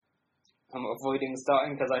I'm avoiding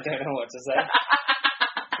starting because I don't know what to say.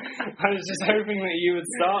 I was just hoping that you would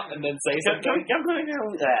start and then say something. Can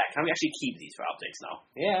we actually keep these for outtakes now?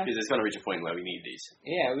 Yeah. Because it's going to reach a point where we need these.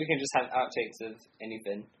 Yeah, we can just have outtakes of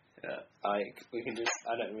anything. Yeah. Like, we can just,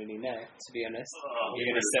 I don't really know, to be honest.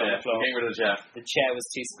 You're going to sit on the floor. Getting rid of the chair. The chair was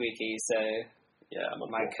too squeaky, so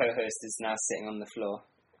my co-host is now sitting on the floor.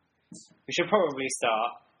 We should probably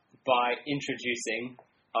start by introducing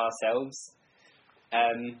ourselves.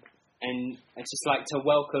 And I'd just like to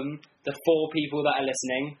welcome the 4 people that are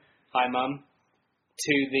listening. Hi, Mum.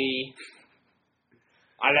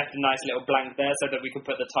 I left a nice little blank there so that we could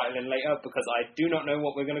put the title in later because I do not know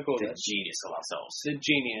what we're going to call the it. Genius of ourselves. The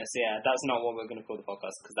Genius, yeah. That's not what we're going to call the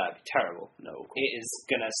podcast because that would be terrible. No. It is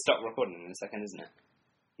going to stop recording in a second, isn't it?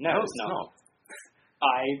 No, it's not.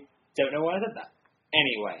 I don't know why I said that.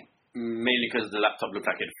 Anyway. Mainly because the laptop looked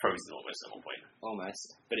like it froze almost at one point. Almost,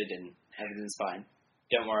 but it didn't. Everything's fine.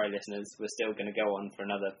 Don't worry, listeners. We're still going to go on for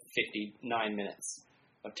another 59 minutes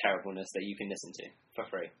of terribleness that you can listen to for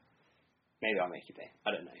free. Maybe I'll make you pay.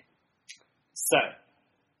 I don't know. So,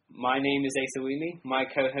 my name is Asa Wheatley. My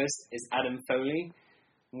co-host is Adam Foley.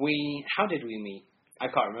 How did we meet? I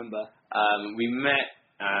can't remember. We met,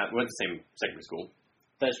 we went to the same secondary school.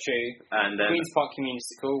 That's true. And then Queen's Park Community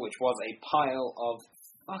School, which was a pile of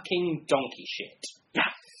fucking donkey shit. Yeah.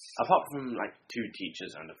 Apart from, 2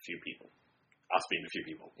 teachers and a few people. Us being a few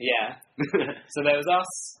people. Yeah. So there was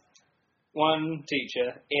us, 1 teacher,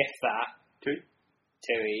 if that. 2?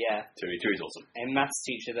 Tui, yeah. Tui's awesome. A maths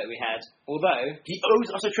teacher that we had. Although... He owes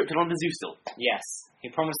us a trip to London Zoo still. Yes. He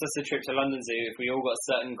promised us a trip to London Zoo if we all got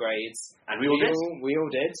certain grades. And we all did. We all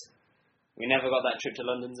did. We never got that trip to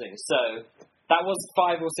London Zoo. So, that was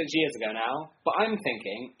 5 or 6 years ago now. But I'm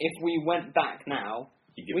thinking, if we went back now,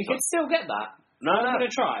 we could still get that. No. I'm going to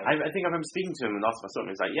try. I think I remember speaking to him and asking for something.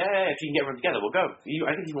 He's like, yeah, if you can get everyone together, we'll go.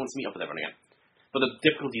 I think he wants to meet up with everyone again. But the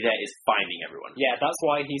difficulty there is finding everyone. Yeah, that's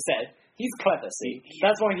why he said... He's clever, see?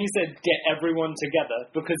 Yeah. That's why he said get everyone together,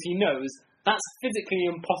 because he knows that's physically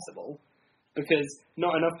impossible, because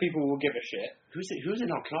not enough people will give a shit. Who's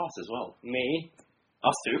in our class as well? Me.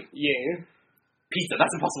 Us 2? You. Peter,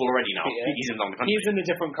 that's impossible already now. Peter. He's in another country. He's in a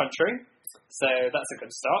different country, so that's a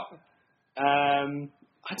good start.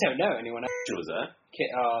 I don't know anyone else. Who was there?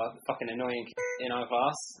 Fucking annoying in our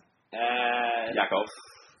class. Yakov.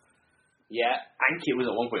 Yeah. And Kit was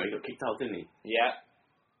at one point, he got kicked out, didn't he? Yeah.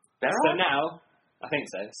 So now, I think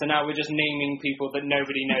so. So now we're just naming people that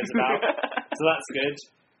nobody knows about. So that's good.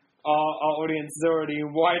 Our audience is already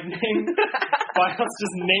widening by us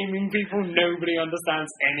just naming people nobody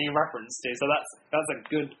understands any reference to. So that's a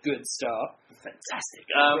good start. Fantastic.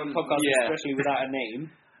 For a podcast, especially without a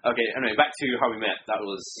name. Okay, anyway, back to how we met. That's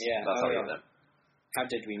how we met. How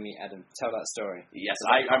did we meet, Adam? Tell that story. Yes,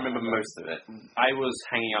 I remember most of it. I was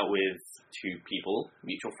hanging out with 2 people,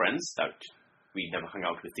 mutual friends, that we never hung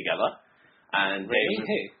out with together. And really?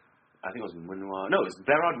 Who? I think it was Munwa. No, it was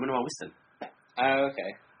Berard Munwa Wiston. Oh,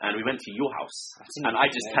 okay. And we went to your house. And I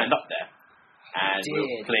just turned up there. And we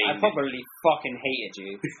were playing... I probably fucking hated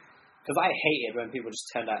you. Because I hated when people just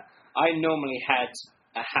turned up. I normally had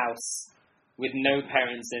a house with no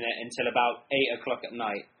parents in it until about 8 o'clock at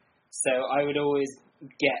night. So I would always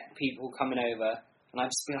get people coming over. And I'd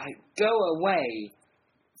just be like, go away.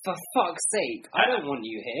 For fuck's sake, I don't want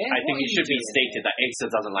you here. I think it should be stated that Asa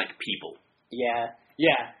doesn't like people. Yeah.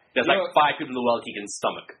 There's 5 people in the world he can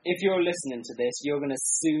stomach. If you're listening to this, you're going to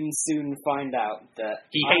soon find out that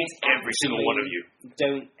he hates every single one of you.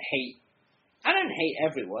 I don't hate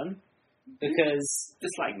everyone, because...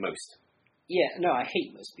 Just like most. Yeah, no, I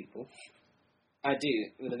hate most people. I do,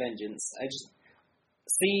 with a vengeance. I just...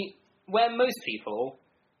 See, where most people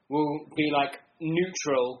will be like...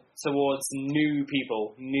 neutral towards new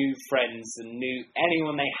people, new friends, and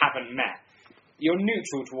anyone they haven't met. You're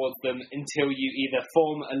neutral towards them until you either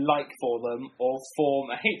form a like for them or form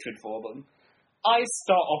a hatred for them. I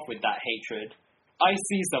start off with that hatred. I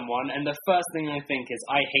see someone, and the first thing I think is,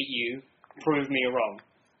 I hate you, prove me wrong.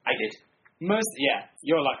 I did.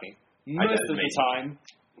 You're lucky. Most of the time,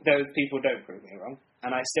 those people don't prove me wrong,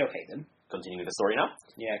 and I still hate them. Continue with the story now?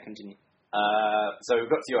 Yeah, continue. So we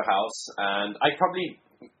got to your house, and I probably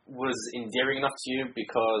was endearing enough to you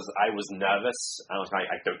because I was nervous. I was like,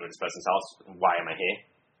 I don't know this person's house. Why am I here?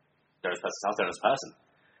 Don't know this person's house. Don't know this person.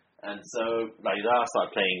 And so, la-di-da,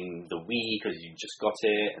 started playing the Wii because you just got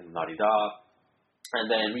it, and la-di-da. And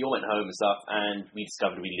then we all went home and stuff, and we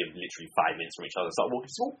discovered we lived literally 5 minutes from each other and started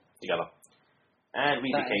walking to school together. And we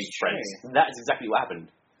became friends. That is exactly what happened.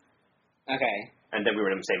 Okay. And then we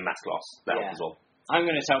were in the same maths class. That helped as well. I'm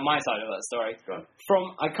going to tell my side of that story. Go on.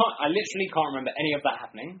 I literally can't remember any of that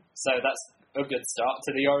happening, so that's a good start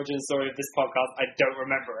to the origin story of this podcast. I don't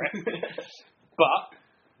remember it. But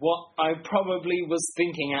what I probably was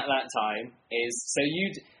thinking at that time is,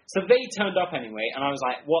 so they turned up anyway, and I was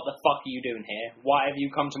like, what the fuck are you doing here? Why have you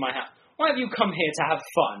come to my house? Why have you come here to have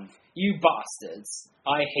fun? You bastards.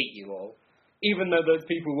 I hate you all. Even though those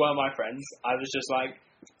people were my friends, I was just like,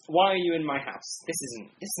 why are you in my house? This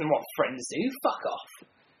isn't what friends do. Fuck off.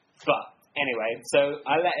 But anyway, so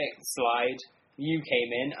I let it slide. You came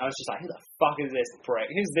in. I was just like, who the fuck is this prick?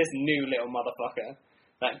 Who's this new little motherfucker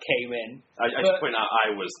that came in? I should point out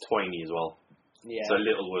I was tiny as well. Yeah. So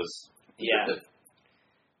little was... Yeah.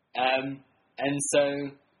 And so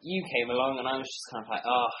you came along, and I was just kind of like,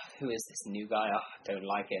 oh, who is this new guy? Oh, I don't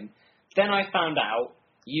like him. Then I found out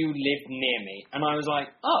you lived near me, and I was like,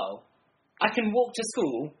 oh, I can walk to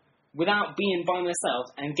school without being by myself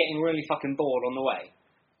and getting really fucking bored on the way.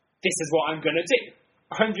 This is what I'm going to do.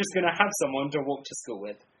 I'm just going to have someone to walk to school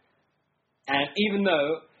with. And even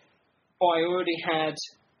though I already had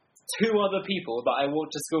 2 other people that I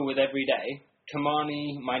walked to school with every day,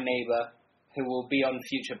 Kamani, my neighbour, who will be on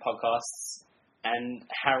future podcasts, and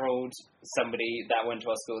Harold, somebody that went to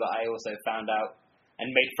our school that I also found out and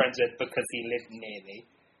made friends with because he lived near me.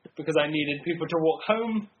 Because I needed people to walk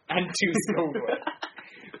home and to school with,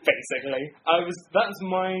 basically. That's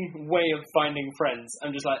my way of finding friends.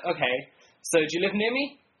 I'm just like, okay, so do you live near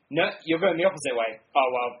me? No, you're going the opposite way. Oh,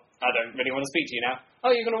 well, I don't really want to speak to you now.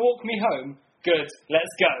 Oh, you're going to walk me home? Good,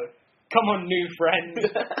 let's go. Come on, new friend.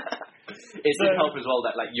 It did help as well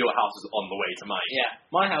that your house was on the way to mine. Yeah,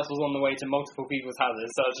 my house was on the way to multiple people's houses,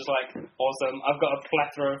 so I was just like, awesome, I've got a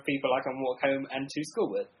plethora of people I can walk home and to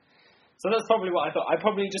school with. So that's probably what I thought. I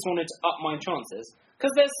probably just wanted to up my chances.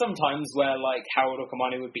 Because there's some times where, Harold or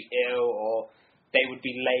Kamani would be ill, or they would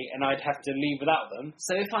be late, and I'd have to leave without them.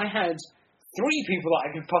 So if I had 3 people that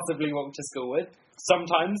I could possibly walk to school with,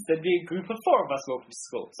 sometimes there'd be a group of 4 of us walking to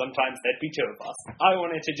school. Sometimes there'd be 2 of us. I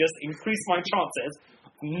wanted to just increase my chances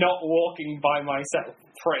of not walking by myself,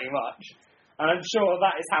 pretty much. And I'm sure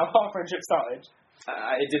that is how our friendship started.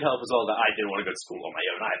 It did help as well that I didn't want to go to school on my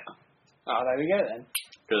own either. Oh, there we go then.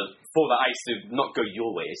 Because before that, I used to not go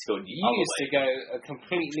your way, I used to go the other way. You used to go a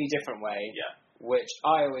completely different way, which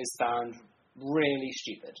I always found really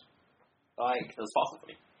stupid. It was faster for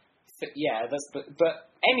me. Yeah,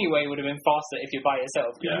 but any way would have been faster if you're by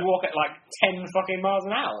yourself. You walk at 10 fucking miles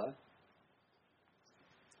an hour.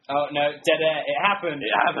 Oh, no, dead air. It happened.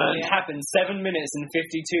 It happened. 7 minutes and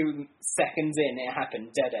 52 seconds in, it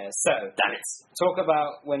happened. Dead air. So, damn it. Talk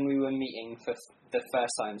about when we were meeting for the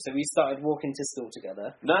first time. So we started walking to school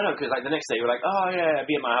together. No, because the next day you were like, oh yeah,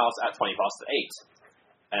 be at my house at 8:20.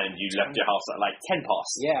 And you left your house at 10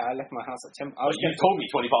 past. Yeah, I left my house at 10. You told me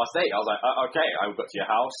 8:20. I was like, okay, I got to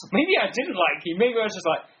your house. Maybe I didn't like you. Maybe I was just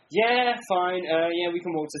like, yeah, fine. Yeah, we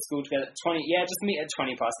can walk to school together. Just meet at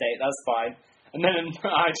 8:20. That's fine. And then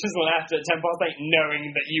I just left at 8:10, knowing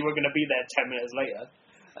that you were going to be there 10 minutes later.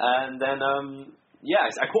 And then,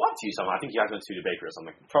 I caught up to you somehow. I think you guys went to the bakery or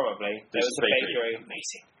something. Probably. There was a bakery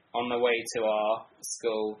amazing on the way to our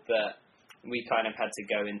school that we kind of had to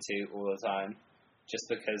go into all the time, just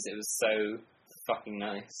because it was so fucking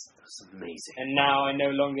nice. It was amazing. And now I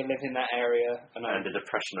no longer live in that area. And the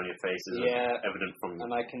depression on your face is evident from...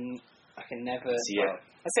 And I can never...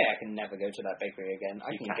 I say I can never go to that bakery again.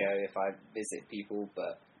 I can go if I visit people,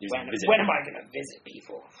 but when am I going to visit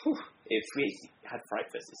people? If we had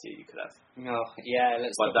FrightFest this year, you could have. Oh, yeah,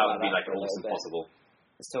 let's talk about that. But that would be almost impossible.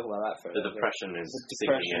 Let's talk about that for a little bit. The depression is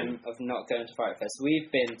sinking in. Of not going to FrightFest. We've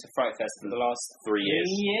been to FrightFest for the last 3 years.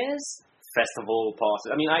 3 years? Festival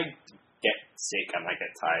passes. I mean, I get sick and I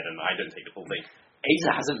get tired and I don't take the full thing.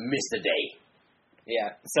 Asa hasn't missed a day.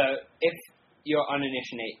 Yeah, so if you're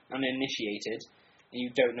uninitiated and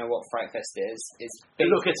you don't know what FrightFest is, it's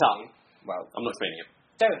look it up. Well, I'm not explaining it.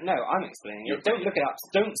 I'm explaining it. Don't look it up.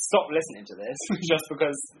 Don't stop listening to this just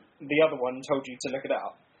because the other one told you to look it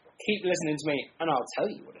up. Keep listening to me and I'll tell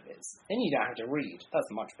you what it is. Then you don't have to read. That's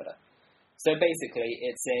much better. So basically,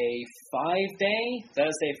 it's a 5-day,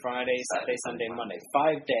 Thursday, Friday, Saturday, Sunday, Monday,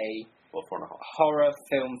 5-day horror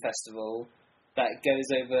film festival that goes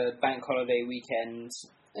over Bank Holiday weekend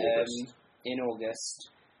in August.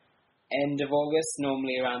 End of August,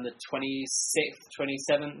 normally around the 26th,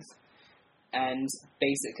 27th. And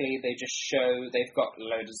basically, they just show, they've got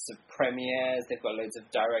loads of premieres, they've got loads of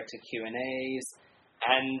director Q&As.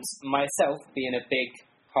 And myself, being a big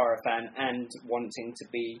horror fan and wanting to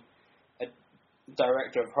be a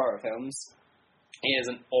director of horror films, it is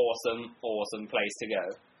an awesome, awesome place to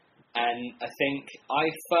go. And I think I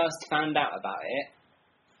first found out about it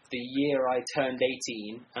the year I turned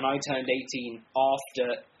 18, and I turned 18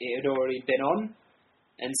 after it had already been on.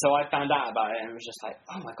 And so I found out about it and was just like,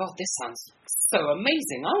 oh my god, this sounds so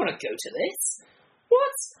amazing. I want to go to this.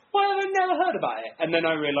 What? Why have I never heard about it? And then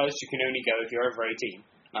I realised you can only go if you're over 18.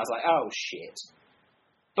 And I was like, oh shit.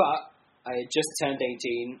 But I had just turned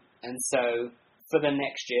 18, and so for the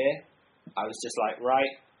next year, I was just like,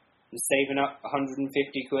 right, I'm saving up 150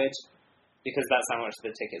 quid, because that's how much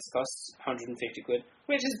the tickets cost, 150 quid,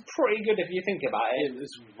 which is pretty good if you think about it.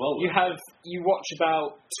 It's well You watch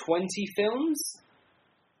about 20 films,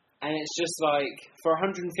 and it's just like, for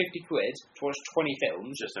 150 quid to watch 20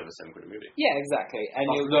 films. just over 7 quid a movie. Yeah, exactly. And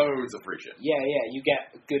Oh, loads of free shit. yeah, you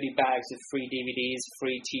get goodie bags with free DVDs,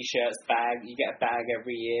 free T-shirts, you get a bag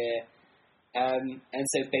every year. And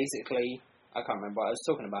so basically, I can't remember what I was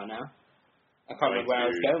talking about now. I can't remember where I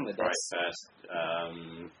was going with this. FrightFest.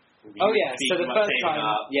 Oh yeah, so the first time,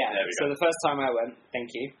 the first time I went,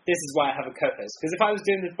 thank you. This is why I have a co-host, because if I was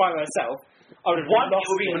doing this by myself, I would have One, it lost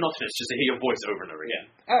would be it. monotonous just to hear your voice over and over again.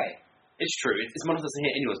 Okay, It's true. It's monotonous to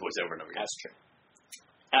hear anyone's voice over and over again. that's true.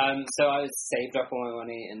 So I saved up all my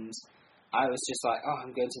money, and I was just like, oh,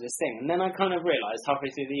 I'm going to this thing. And then I kind of realised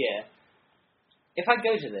halfway through the year, if I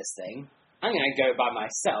go to this thing, I'm going to go by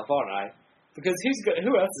myself, aren't I? Because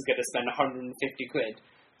who else is going to spend 150 quid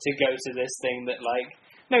to go to this thing that, like,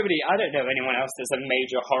 nobody, I don't know anyone else that's a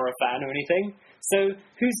major horror fan or anything. So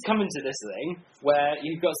who's coming to this thing where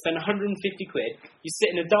you've got to spend 150 quid, you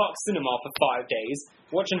sit in a dark cinema for 5 days,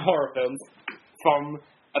 watching horror films from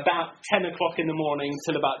about 10 o'clock in the morning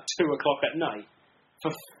till about 2 o'clock at night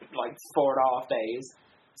for like 4.5 days.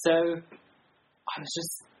 So I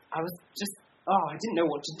didn't know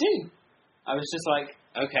what to do. I was just like,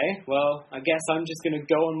 okay, well, I guess I'm just going to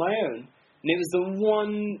go on my own. And it was the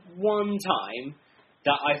one time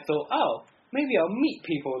that I thought, oh, maybe I'll meet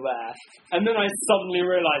people there. And then I suddenly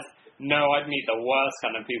realised, no, I'd meet the worst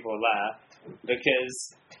kind of people there.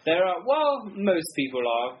 Because most people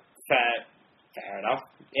are fair enough.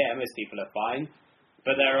 Yeah, most people are fine.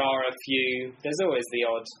 But there are a few, there's always the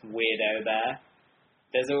odd weirdo there.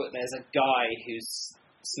 There's a guy who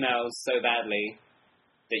smells so badly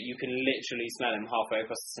that you can literally smell him halfway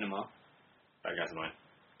across the cinema. That guy's annoying.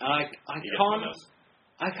 And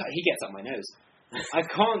he gets up my nose. I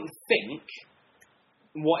can't think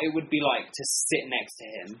what it would be like to sit next to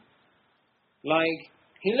him. Like,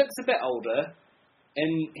 he looks a bit older,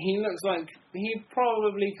 and he looks like he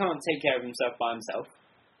probably can't take care of himself by himself.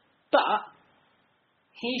 But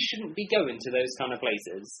he shouldn't be going to those kind of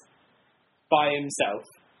places by himself,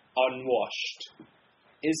 unwashed.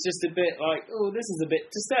 It's just a bit like, oh, this is a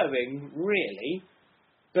bit disturbing, really.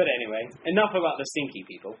 But anyway, enough about the stinky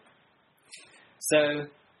people. So,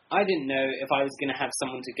 I didn't know if I was going to have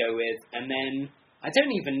someone to go with, and then I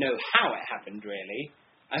don't even know how it happened, really.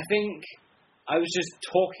 I think I was just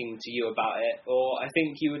talking to you about it, or I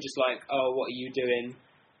think you were just like, oh, what are you doing,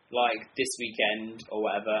 like, this weekend, or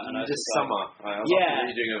whatever. And I was just like, summer. What are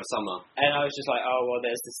you doing over summer? And I was just like, oh, well,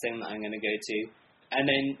 there's this thing that I'm going to go to. And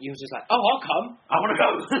then you were just like, oh, I'll come. I want to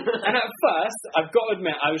go. And at first, I've got to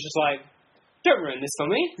admit, I was just like, don't ruin this for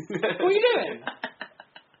me. What are you doing?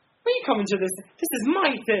 Why are you coming to this? This is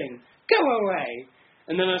my thing. Go away.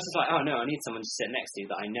 And then I was just like, oh no, I need someone to sit next to you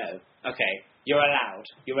that I know. Okay, you're allowed.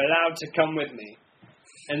 You're allowed to come with me.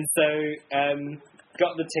 And so,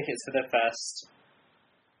 got the tickets for the first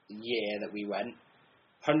year that we went.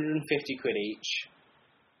 150 quid each.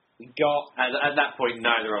 We got... At that point,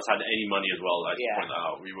 neither of us had any money as well.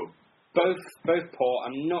 We were... Both poor.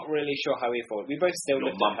 I'm not really sure how we afforded. We both still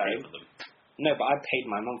lived at home. For them. No, but I paid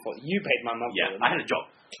my mum for it. You paid my mum for it. Yeah, I had a job.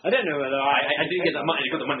 I don't know whether I didn't get that money.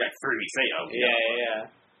 I got the money like 3 weeks later. Yeah.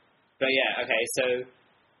 But yeah, okay, so...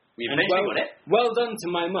 We eventually got it. Well done to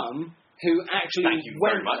my mum, who actually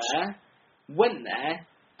went there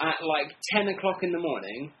at like 10 o'clock in the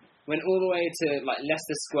morning, went all the way to like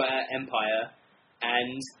Leicester Square Empire,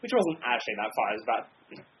 and which wasn't actually that far, it was about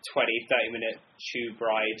 20-30 minute tube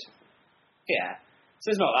ride. Yeah.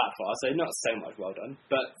 So it's not that far, so not so much well done,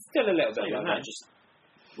 but still a little bit well done.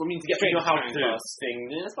 To get from your house to thing,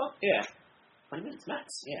 yeah. 20 minutes max.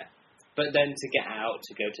 Yeah. But then to get out,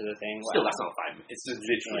 to go to the thing... Still, that's not 5 minutes. It's just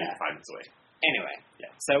literally 5 minutes away. Anyway,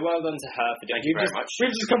 so well done to her for doing it. Thank you very much.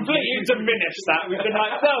 We've just completely diminished that. We've been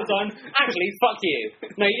like, well done. Actually, fuck you.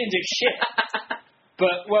 No, you didn't do shit.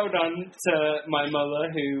 But well done to my mother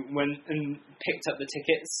who went and picked up the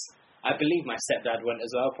tickets. I believe my stepdad went as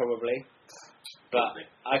well, probably. But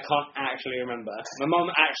I can't actually remember. My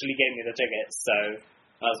mum actually gave me the tickets, so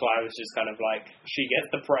that's why I was just kind of like, she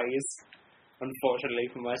gets the praise,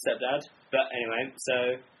 unfortunately, from my stepdad. But anyway,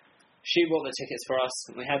 so she bought the tickets for us,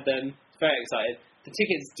 and we had them. Very excited. The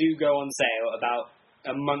tickets do go on sale about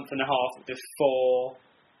a month and a half before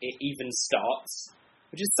it even starts.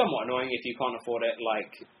 which is somewhat annoying if you can't afford it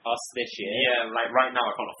like us this year. Yeah, like right now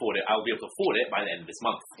I can't afford it. I'll be able to afford it by the end of this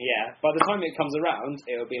month. Yeah, by the time it comes around,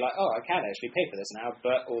 it'll be like, oh, I can actually pay for this now,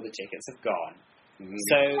 but all the tickets have gone.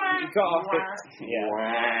 So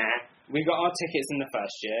we got our tickets in the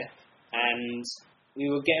first year, and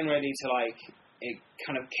we were getting ready to it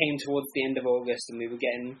kind of came towards the end of August, and we were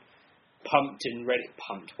getting pumped and ready.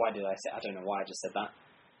 Pumped? Why did I say? I don't know why I just said that.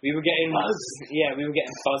 We were getting buzzed. Yeah, we were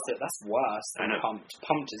getting buzzed. That's worse than pumped.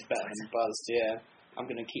 Pumped is better than buzzed. Yeah, I'm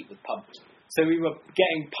gonna keep with pumped. So we were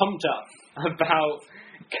getting pumped up about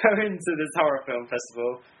going to this horror film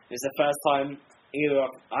festival. It was the first time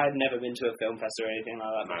I had never been to a film festival or anything like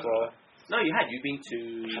that before. No, you had. You've been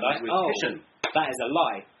to Kitchen. That is a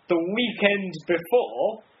lie. The weekend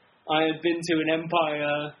before, I had been to an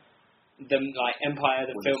Empire, the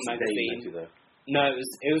film magazine. No,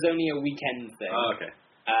 it was only a weekend thing. Oh, okay.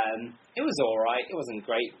 It was alright, it wasn't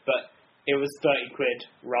great, but it was 30 quid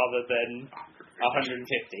rather than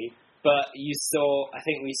 150. But I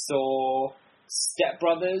think we saw Step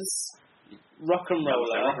Brothers, Rock and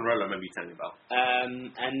Roller. Rock and Roller, maybe you tell me about.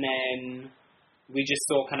 And then we just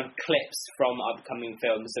saw kind of clips from upcoming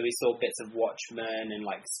films. So we saw bits of Watchmen and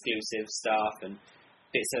exclusive stuff and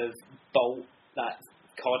bits of Bolt, that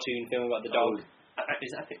cartoon film about the dog.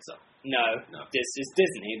 Is that Pixar? No. It's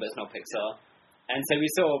Disney, but it's not Pixar. And so we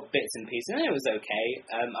saw bits and pieces, and it was okay.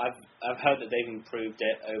 I've heard that they've improved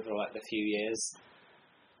it over the few years.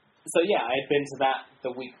 So yeah, I had been to that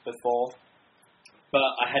the week before, but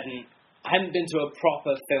I hadn't been to a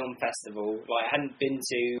proper film festival. I hadn't been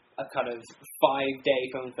to a kind of 5-day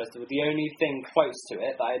film festival. The only thing close to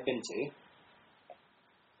it that I had been to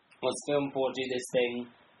was Film 4 do this thing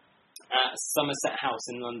at Somerset House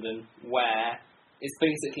in London, where it's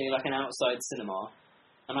basically like an outside cinema,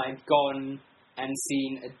 and I had gone and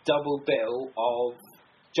seen a double bill of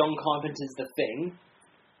John Carpenter's The Thing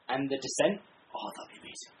and The Descent. Oh, that'd be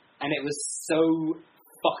amazing. And it was so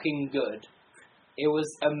fucking good. It was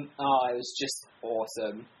just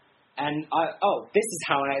awesome. And this is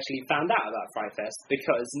how I actually found out about FrightFest,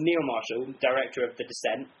 because Neil Marshall, director of The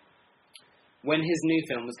Descent, when his new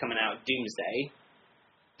film was coming out, Doomsday,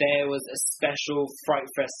 there was a special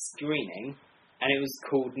FrightFest screening, and it was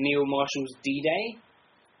called Neil Marshall's D-Day.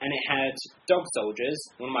 And it had Dog Soldiers,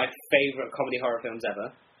 one of my favourite comedy horror films ever,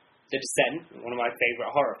 The Descent, one of my favourite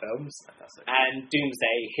horror films, and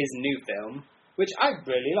Doomsday, his new film, which I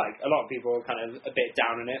really like. A lot of people are kind of a bit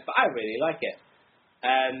down on it, but I really like it.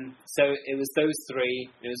 So it was those three,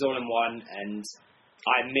 it was all in one, and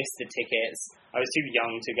I missed the tickets. I was too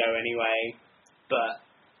young to go anyway, but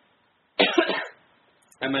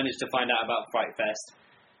I managed to find out about FrightFest,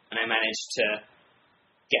 and I managed to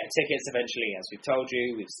get tickets eventually, as we've told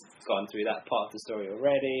you. We've gone through that part of the story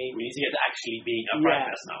already. We need to get to actually being a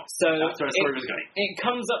FrightFest now. So that's where the story was going. It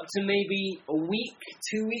comes up to maybe a week,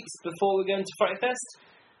 2 weeks before we're going to FrightFest.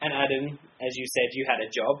 And Adam, as you said, you had a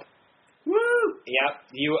job. Woo!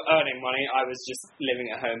 Yep, you were earning money. I was just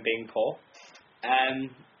living at home being poor.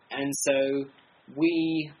 And so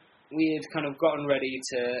we had kind of gotten ready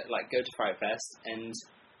to go to FrightFest, and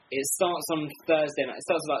it starts on Thursday night. It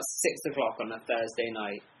starts about 6 o'clock on a Thursday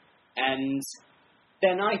night. And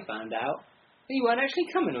then I found out that you weren't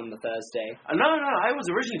actually coming on the Thursday. No, I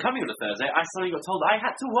was originally coming on the Thursday. I suddenly got told I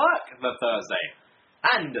had to work the Thursday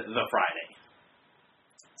and the Friday.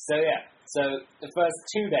 So yeah, the first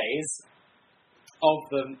 2 days of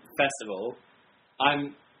the festival,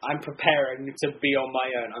 I'm preparing to be on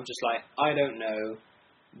my own. I'm just I don't know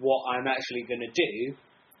what I'm actually going to do,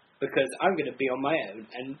 because I'm going to be on my own.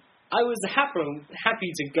 And I was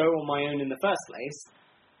happy to go on my own in the first place,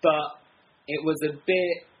 but it was a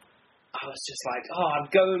bit, I was just I'm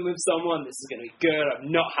going with someone, this is going to be good,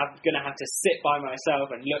 I'm not going to have to sit by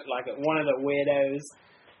myself and look like one of the weirdos.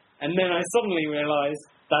 And then I suddenly realised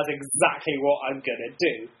that's exactly what I'm going to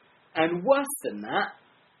do. And worse than that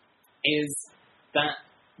is that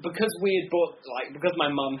because because my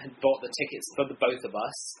mum had bought the tickets for the both of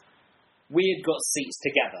us, we had got seats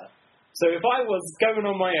together. So if I was going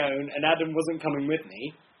on my own and Adam wasn't coming with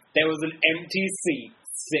me, there was an empty seat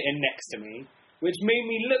sitting next to me, which made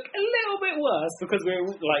me look a little bit worse, because we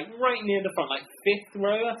were right near the front, 5th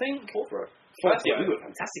row, I think. 4th row. Fourth row. We were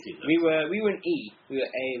fantastically. We were in E. We were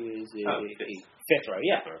A. We was E. 5th row.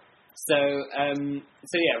 Yeah. 5th row.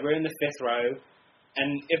 So yeah, we're in the 5th row.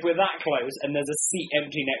 And if we're that close and there's a seat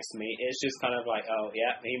empty next to me, it's just kind of oh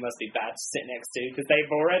yeah, he must be bad to sit next to, because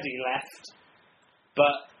they've already left.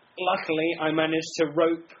 But luckily, I managed to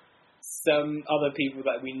rope some other people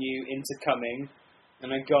that we knew into coming,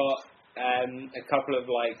 and I got a couple of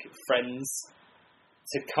friends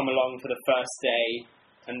to come along for the first day,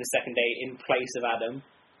 and the second day in place of Adam.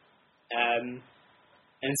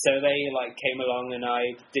 And so they came along, and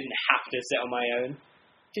I didn't have to sit on my own.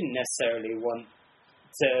 Didn't necessarily want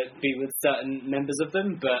to be with certain members of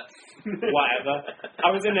them, but whatever.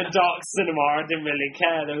 I was in a dark cinema, I didn't really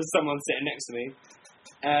care, there was someone sitting next to me.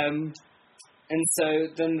 And so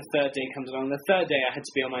then the third day comes along. The third day I had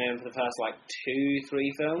to be on my own for the first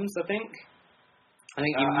 2-3 films, I think. I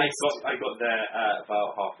think you missed. I got there at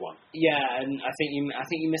about 1:30. Yeah, and I think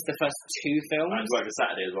you missed the first 2 films. I worked on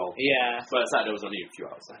Saturday as well. Yeah. But Saturday was only a few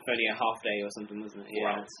hours. Only a half day or something, wasn't it?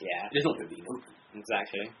 Yeah. Yeah. It's not going to be open.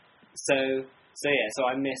 Exactly. So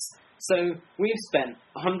I missed. So we've spent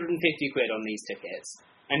 150 quid on these tickets,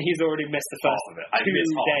 and he's already missed the first 2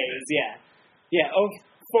 days. Yeah. Yeah. Of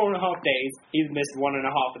 4.5 days, he's missed 1.5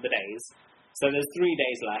 of the days. So there's 3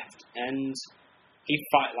 days left, and he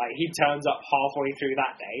turns up halfway through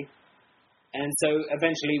that day, and so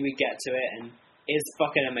eventually we get to it, and it's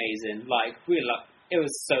fucking amazing. It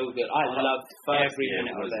was so good. I loved every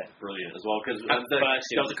minute of it. Brilliant as well, because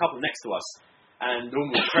there was a couple next to us, and the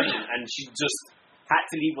woman was pregnant, and she just had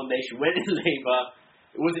to leave one day. She went in labour.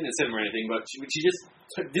 It wasn't in the cinema or anything, but she just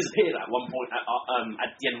disappeared at one point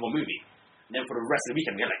at the end of one movie. And then for the rest of the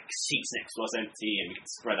weekend, we had seats next to us empty, and we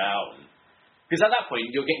could spread out. Because at that point,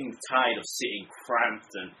 you're getting tired of sitting cramped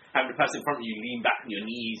and having the person in front of you lean back on your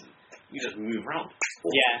knees, and you just move around.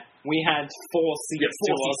 Yeah, we had 4 seats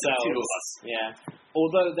to ourselves. 2 of us. Yeah.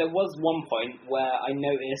 Although there was one point where I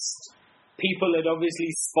noticed people had obviously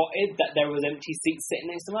spotted that there was empty seats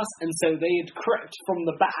sitting next to us, and so they had crept from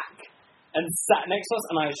the back and sat next to us,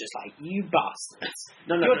 and I was just like, you bastards.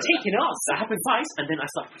 You're taking us. That happened twice, and then I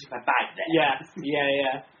started putting my bag there.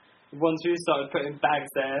 Yeah. Once we started putting bags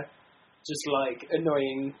there, just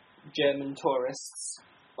annoying German tourists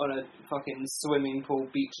on a fucking swimming pool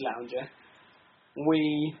beach lounger,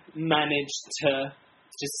 we managed to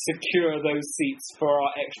just secure those seats for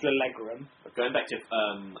our extra legroom. Going back to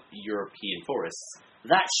European tourists,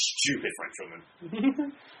 that stupid French woman.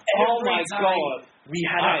 Oh my god. We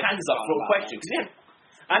had our hands up for a question.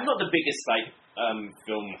 I'm not the biggest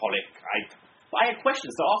film holic, but I had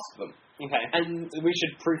questions to ask them. Okay. And we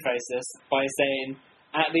should preface this by saying,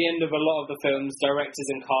 at the end of a lot of the films, directors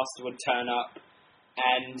and cast would turn up,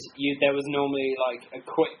 and there was normally a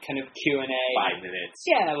quick kind of Q&A. 5 minutes.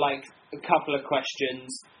 Yeah, a couple of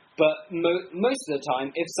questions. But most of the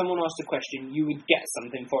time, if someone asked a question, you would get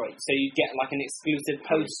something for it. So you'd get an exclusive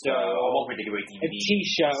poster or a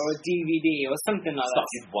T-shirt or a DVD or something like stuff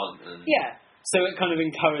that. you'd want. Yeah. So it kind of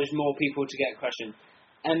encouraged more people to get a question.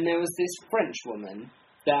 And there was this French woman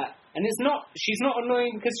and she's not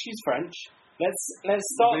annoying because she's French. Let's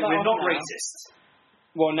start that off. We're not now. racist.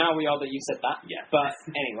 Well, now we are that you said that. Yeah. But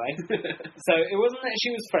anyway, so it wasn't that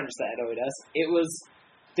she was French that annoyed us. It was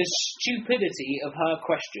the stupidity of her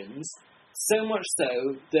questions, so much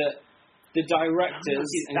so that the directors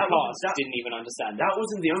and cast didn't even understand it. That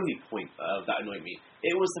wasn't the only point that annoyed me.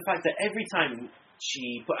 It was the fact that every time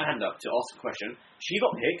she put her hand up to ask a question, she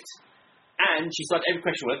got picked, and she started every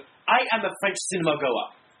question with, "I am a French cinema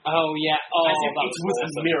goer." Oh, yeah. Oh, as if that it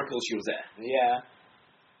was a miracle she was there. Yeah.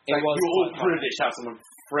 It was we were all privileged to have someone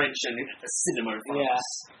French and a cinema in front of us.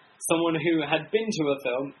 Someone who had been to a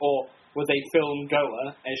film, or was a film goer,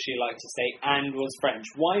 as she liked to say, and was French.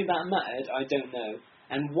 Why that mattered, I don't know.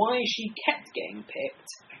 And why she kept getting picked,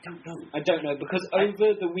 I don't know, because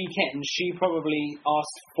over the weekend, she probably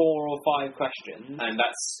asked 4 or 5 questions. And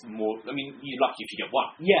that's more, you're lucky if you get one.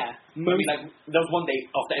 Yeah. There was one day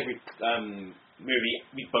after every movie,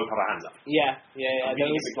 we both have our hands up. Yeah. We were at the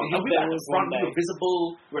front, we were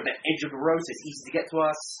visible, we were at the edge of the road, so it's easy to get to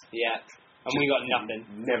us. Yeah. And we got nothing.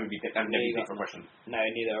 Never be picked. I've never been picked for a question. No,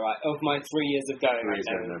 neither. Right. Of my 3 years of going,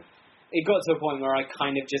 it got to a point where I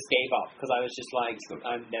kind of just gave up, because I was just like,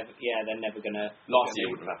 they're never going to... Last year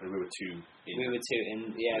wouldn't have happened. We were two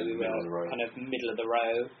in. We were kind of middle of the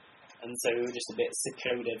row, and so we were just a bit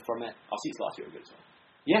secluded from it. Our seats last year were good as well.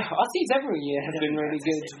 Yeah, our seats every year have been really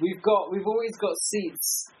good. We've always got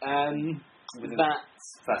seats first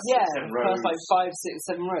 5, 6,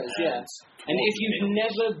 7 rows, yeah. And if you've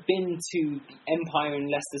never been to the Empire in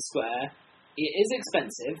Leicester Square, it is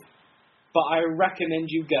expensive, but I recommend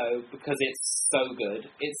you go because it's so good.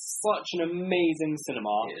 It's such an amazing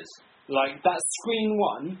cinema. It is. That screen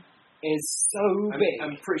 1 is so big.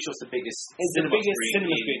 I'm pretty sure it's the biggest. It's the biggest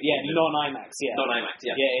cinema screen. Yeah, non-IMAX. Yeah. Non-IMAX.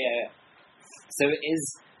 Yeah. Yeah. So it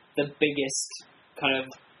is the biggest kind of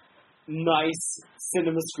nice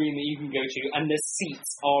cinema screen that you can go to, and the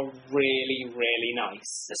seats are really, really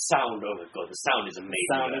nice. The sound, oh my god, the sound is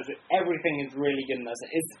amazing. Everything is really good in there.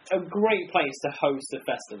 It's a great place to host a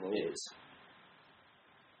festival. It is.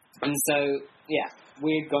 And so, yeah,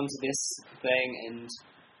 we'd gone to this thing and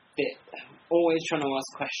always trying to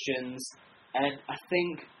ask questions. And I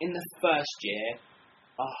think in the first year,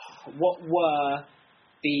 what were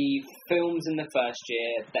the films in the first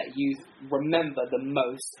year that you remember the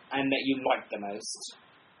most and that you liked the most?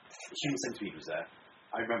 Human Centipede was there.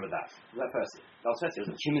 I remember that. Was that first year? That was first year,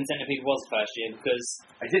 wasn't it? Human Centipede was first year because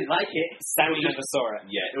I didn't like it. Sammy never saw it.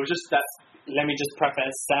 Yeah, it was just that. Let me just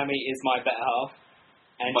preface, Sammy is my better half.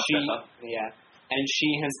 And Much better. Yeah. And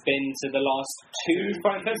she has been to the last two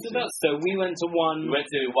FrightFest with us. So we went to one. We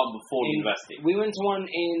went to one before university. We went to one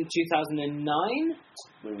in 2009.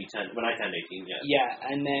 When I turned 18, yeah.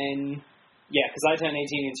 Yeah, and then because I turned 18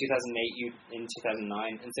 in 2008, you in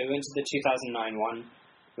 2009, and so we went to the 2009 one.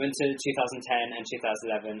 We went to 2010 and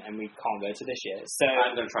 2011, and we can't go to this year. So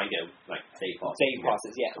I'm going to try and get day passes. Day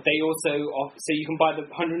passes, yeah. They also so you can buy the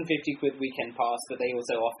 150 quid weekend pass, but they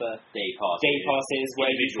also offer day passes where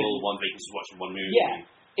individual one they can just watch one movie. Yeah,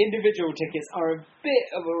 individual tickets are a bit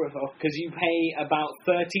of a rip-off because you pay about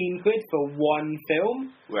 13 quid for one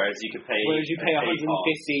film, whereas you pay 150.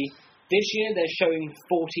 This year they're showing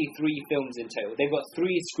 43 films in total. They've got 3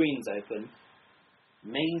 screens open.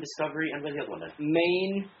 Main, Discovery, and where's the other one then?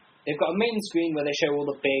 They've got a main screen where they show all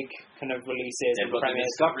the big kind of releases. They've got the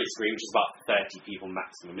Discovery screen, which is about 30 people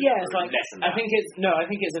maximum. Yeah, it's like less than that. I think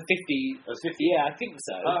it's a 50. Oh, it's 50? Yeah, I think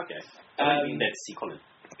so. Oh, okay. I mean, there to see Colin.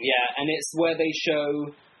 Yeah, and it's where they show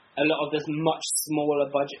a lot of this much smaller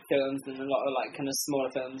budget films and a lot of kind of smaller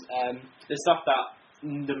films. The stuff that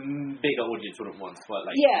the bigger audience wouldn't want, but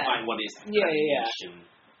find one is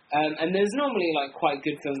and there's normally quite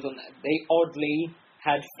good films on there. They oddly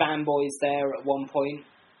had Fanboys there at one point.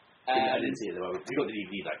 I didn't see it though. We got the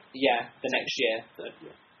DVD the next year. Third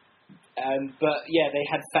year. But yeah, they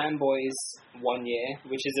had Fanboys one year,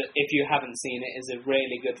 which is if you haven't seen it, is a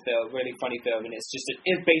really good film, really funny film, and it's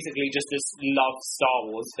basically just this love Star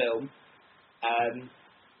Wars film.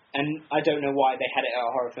 And I don't know why they had it at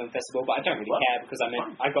a horror film festival, but I don't really care because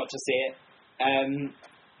I got to see it.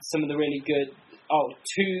 Some of the really good.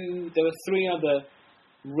 There were 3 other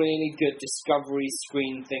really good Discovery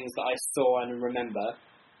screen things that I saw and remember.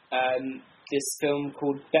 This film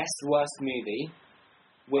called Best Worst Movie.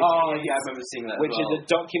 I remember seeing that. Which is a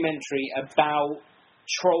documentary about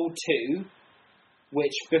Troll 2,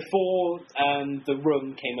 which before The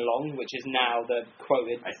Room came along, which is now the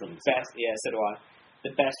quoted best. Yeah, so do I.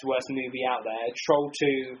 The best worst movie out there. Troll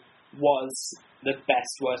 2 was the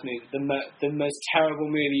best worst movie, the most terrible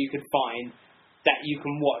movie you could find that you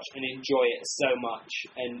can watch and enjoy it so much,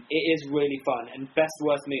 and it is really fun. And Best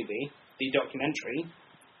Worst Movie, the documentary,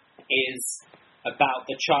 is about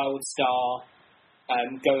the child star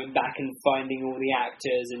going back and finding all the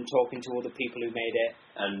actors and talking to all the people who made it.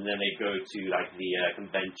 And then they go to the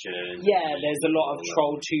convention. Yeah, there's a lot of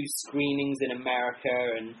Troll 2 screenings in America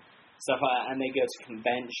and stuff like that, and they go to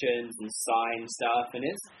conventions and sign stuff, and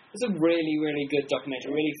it's a really, really good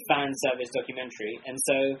documentary, really fan service documentary. And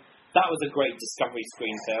so that was a great Discovery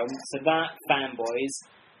screen film. So that, Fanboys,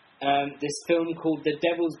 this film called The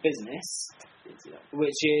Devil's Business,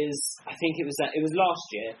 which is, I think it was last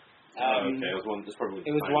year. Okay, it was one.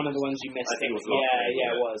 It was one of the ones you missed. I think it was last day.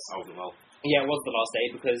 Yeah, it was. Yeah, it was the last day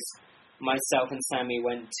because myself and Sammy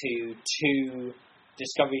went to 2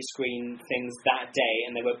 Discovery screen things that day,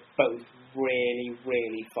 and they were both really,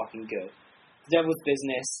 really fucking good. The Devil's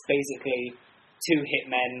Business, basically 2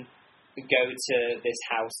 hitmen go to this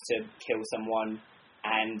house to kill someone,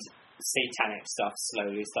 and satanic stuff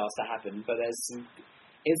slowly starts to happen. But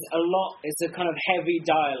it's a kind of heavy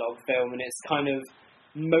dialogue film, and it's kind of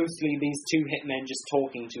mostly these 2 hitmen just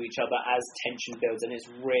talking to each other as tension builds, and it's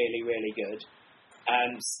really, really good.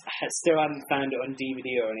 Still haven't found it on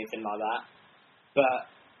DVD or anything like that, but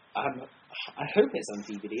I hope it's on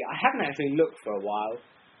DVD. I haven't actually looked for a while,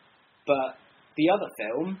 but the other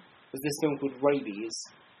film was this film called Rabies,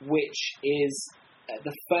 which is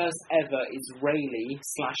the first ever Israeli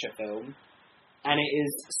slasher film, and it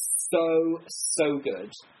is so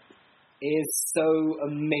good. It is so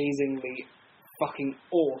amazingly fucking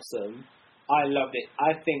awesome. I loved it.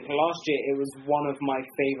 I think last year it was one of my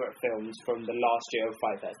favourite films from the last year of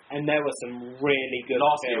FrightFest, and there were some really good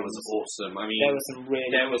last films. Year was awesome. I mean, there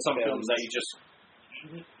were some films that you just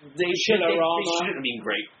they shouldn't have been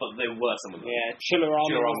great, but there were some of them. Yeah, Chillerama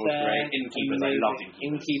was great. Innkeepers, I loved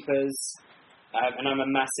Innkeepers. And I'm a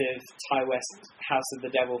massive Ty West House of the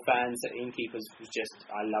Devil fan, so Innkeepers was just,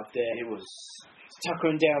 I loved it. It was Tucker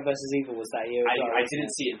and Dale vs. Evil was that year. I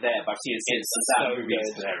didn't see it there, but I've seen it since. That movie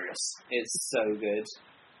is hilarious. It's so good.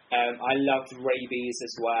 I loved Rabies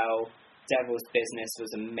as well. Devil's Business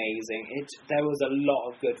was amazing. There was a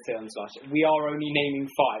lot of good films last year. We are only naming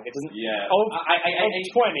 5. It doesn't. Yeah. Of 20.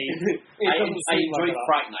 I enjoyed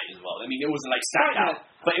Fright Night as well. I mean, it wasn't like sat out,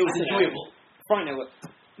 but it was enjoyable. Fright Night.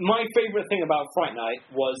 My favourite thing about Fright Night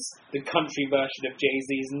was the country version of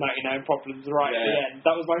Jay-Z's 99 Problems right at the end.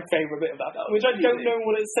 That was my favourite bit of that, which I don't know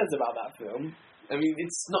what it says about that film. I mean,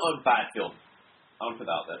 it's not a bad film. I'll put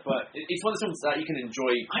that out there. But it's one of the films that you can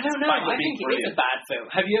enjoy. I don't know. I think it is a bad film.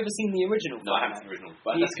 Have you ever seen the original No, I haven't seen the original.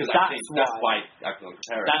 But that's because that's why I can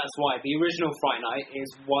compare it. That's why. The original Fright Night is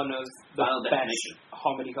one of the best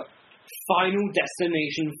comedy. Final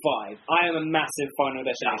Destination 5. I am a massive Final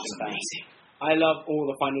Destination fan. Amazing. I love all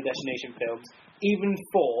the Final Destination films. Even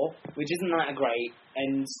 4, which isn't that great,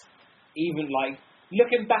 and even, like,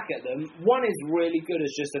 looking back at them, 1 is really good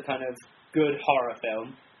as just a kind of good horror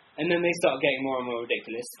film, and then they start getting more and more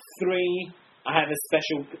ridiculous. 3, I have a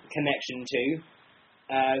special connection to,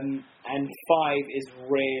 and 5 is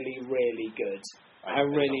really, really good. I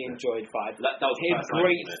really enjoyed 5. That was it had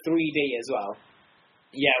great 3D as well.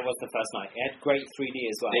 Yeah, it was the first night. It had great 3D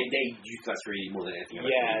as well. They used that 3D more than anything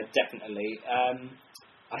else. Yeah, definitely.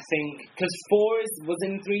 I think, because 4 was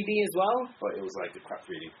in 3D as well. But it was like the crap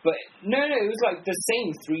 3D. But, no, it was like the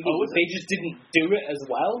same 3D. Oh, they just didn't do it as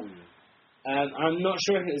well. I'm not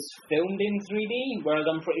sure if it was filmed in 3D, whereas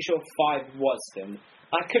I'm pretty sure 5 was filmed.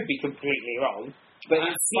 I could be completely wrong. But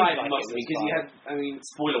it seems like must it was because 5. you had, I mean,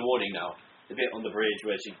 spoiler warning now. The bit on the bridge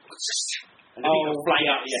where she... And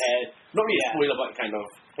flying out of your head. Not really a spoiler, but kind of.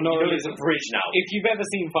 No, you know there's a bridge now. If you've ever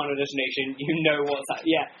seen Final Destination, you know what's that.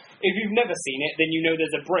 Yeah. If you've never seen it, then you know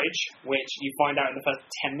there's a bridge, which you find out in the first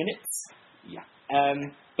 10 minutes. Yeah.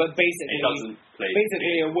 But basically,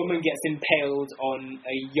 a woman gets impaled on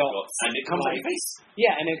a yacht. And it comes at your face.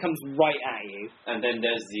 Yeah, and it comes right at you. And then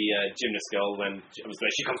there's the gymnast girl when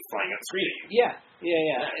she comes flying out the screen at you.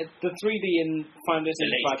 Yeah. The 3D in Final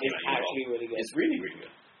Destination 5 is actually really good. It's really, really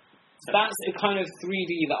good. That's the kind of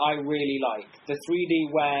 3D that I really like. The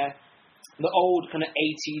 3D where the old kind of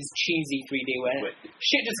 80s cheesy 3D where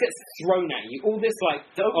shit just gets thrown at you. All this like,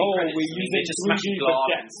 we're using 3D for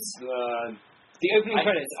deaths. The opening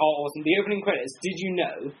credits are awesome. The opening credits, did you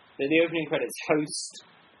know that the opening credits host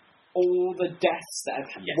all the deaths that have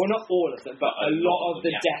happened? Well, not all of them, but a lot of the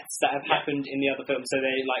deaths that have happened in the other films, so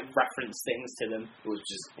they like reference things to them. Which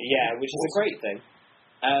is a great thing.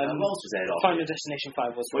 What else was there? Final Destination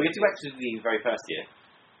 5 was really good. Well, we get to the very first year.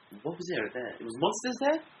 What was there? It was Monsters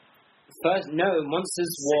there?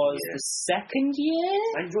 Monsters was the second year?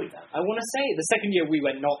 I enjoyed that. I want to say the second year we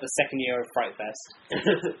went, not the second year of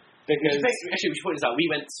FrightFest. Because actually, we should point this out. We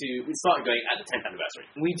started going at the 10th anniversary.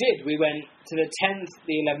 We did. We went to the 10th,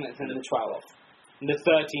 the 11th, and the 12th. And the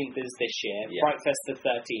 13th is this year. Yeah. FrightFest the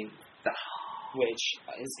 13th. Which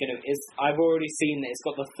is I've already seen that it's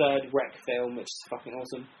got the 3rd Rec film, which is fucking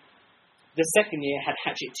awesome. The second year had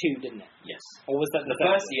Hatchet 2, didn't it? Yes. Or was that the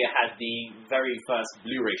first year had the very first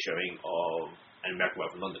Blu-ray showing of An American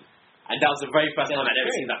Werewolf in London. And that was the very first time I'd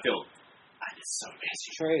ever seen that film. And it's so good. It's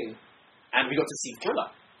true. And we got to see Thriller.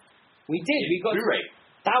 We did. We got Blu-ray.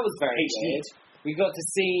 That was very weird. We got to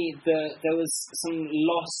see there was some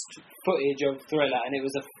lost footage of Thriller, and it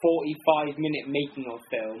was a 45-minute making of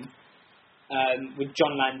film. With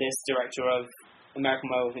John Landis, director of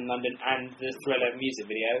American Werewolf in London, and the Thriller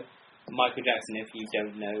music video. Michael Jackson, if you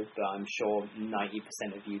don't know, but I'm sure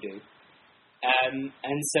 90% of you do.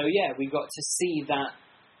 And so we got to see that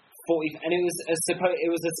 40, and it was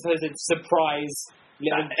a supposed surprise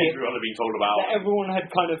little that everyone had been told about. That everyone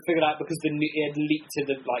had kind of figured out because it had leaked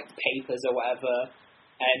to the papers or whatever,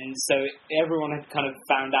 and so everyone had kind of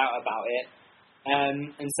found out about it,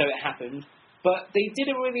 and so it happened. But they did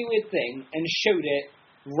a really weird thing and showed it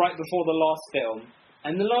right before the last film.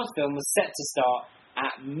 And the last film was set to start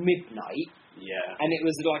at midnight. Yeah. And it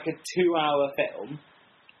was like a 2-hour film.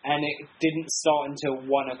 And it didn't start until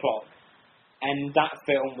 1 o'clock. And that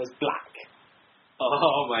film was black.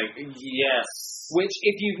 Oh my... Yes. Which,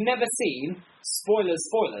 if you've never seen, spoilers,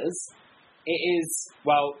 it is...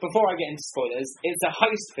 Well, before I get into spoilers, it's a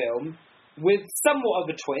heist film with somewhat of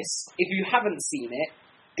a twist. If you haven't seen it,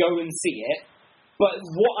 go and see it. But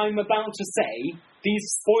what I'm about to say, these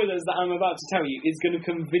spoilers that I'm about to tell you, is going to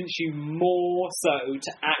convince you more so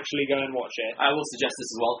to actually go and watch it. I will suggest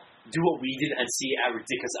this as well. Do what we did and see it at a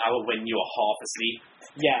ridiculous hour when you're half asleep.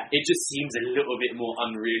 Yeah. It just seems a little bit more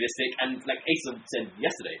unrealistic. And like Asa said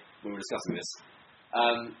yesterday, when we were discussing this,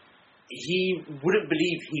 he wouldn't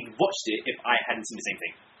believe he'd watched it if I hadn't seen the same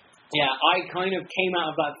thing. Yeah, I kind of came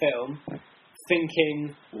out of that film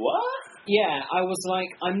thinking, what? Yeah, I was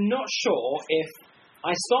like, I'm not sure if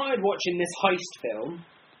I started watching this heist film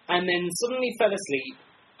and then suddenly fell asleep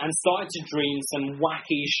and started to dream some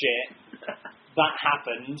wacky shit that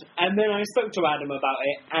happened. And then I spoke to Adam about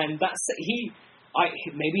it, and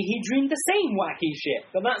maybe he dreamed the same wacky shit,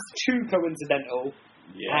 but that's too coincidental.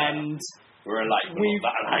 Yeah. And we're alike.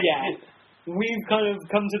 We've kind of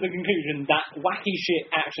come to the conclusion that wacky shit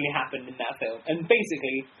actually happened in that film. And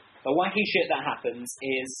basically, the wacky shit that happens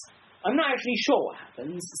is, I'm not actually sure what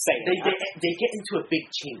happens. They get into a big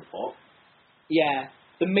chain pot. Yeah.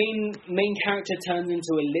 The main character turns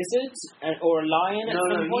into a lizard or a lion at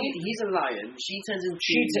some point. He's a lion. She turns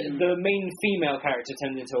into... the main female character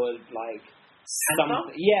turns into a, like...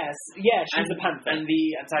 Panther? Yes, she's a panther. And the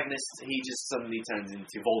antagonist, he just suddenly turns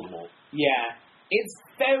into Voldemort. Yeah. It's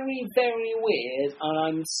very, very weird, and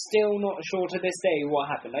I'm still not sure to this day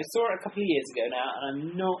what happened. I saw it a couple of years ago now, and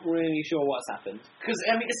I'm not really sure what's happened. Because,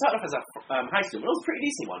 I mean, it started off as a high school, but it was a pretty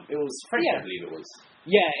decent one. It was French, I believe it was.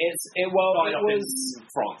 Yeah, it was in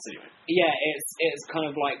France, anyway. Yeah, it's kind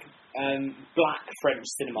of like black French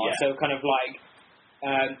cinema, so kind of like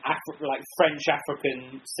French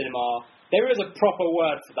African cinema. There is a proper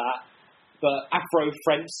word for that, but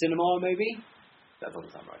Afro-French cinema, maybe? That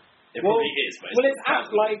doesn't sound right. It probably is, but it's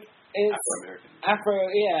Afro-American.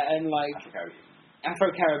 And like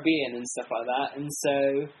Afro-Caribbean and stuff like that, and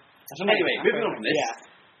so... Anyway, moving on from this.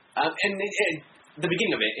 Yeah. And the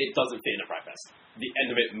beginning of it doesn't fit in a FrightFest. The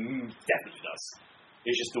end of it definitely does.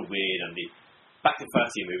 It's just the weird and the... Back to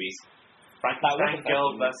first year movies. Frankenstein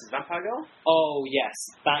Girl versus Vampire Girl? Oh, yes.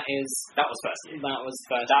 That was first year. That was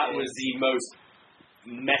first That year. was the most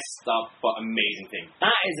messed up but amazing thing.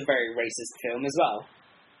 That is a very racist film as well.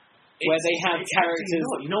 Where they have characters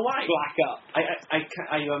you know why? black up.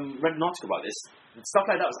 I read an article about this. Stuff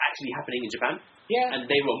like that was actually happening in Japan. Yeah. And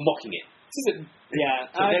they were mocking it. Yeah.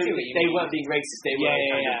 So they weren't being racist. They were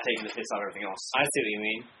kind of taking the piss out of everything else. I see what you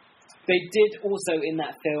mean. They did also in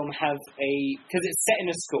that film have because it's set in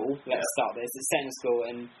a school. Let's start this. It's set in a school,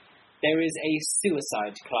 and there is a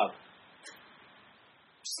suicide club.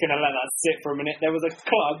 Just gonna let that sit for a minute. There was a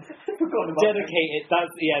club dedicated.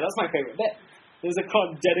 That's my favourite bit. There was a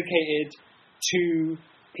club dedicated to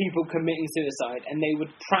people committing suicide, and they would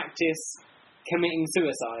practice committing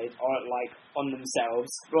suicide on themselves.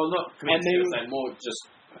 Well, not committing suicide, more just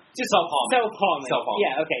self-harming. Self-harming.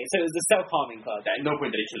 Yeah, okay. So it was the self-harming club. At no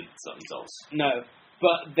point did they kill themselves. No,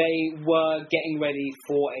 but they were getting ready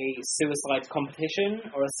for a suicide competition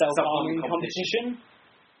or a self-harming competition.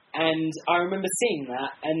 And I remember seeing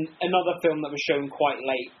that, and another film that was shown quite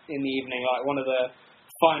late in the evening, like one of the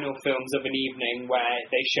final films of an evening where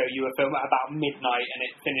they show you a film at about midnight and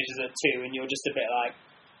it finishes at 2, and you're just a bit like,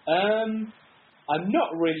 I'm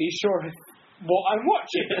not really sure what I'm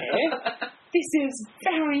watching here. This is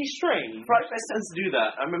very strange. FrightFest tends to do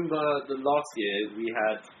that. I remember the last year we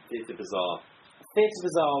had Theatre Bazaar. Theatre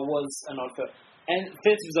Bazaar was an odd film. And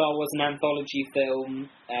Theatre Bazaar was an anthology film.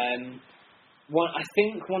 I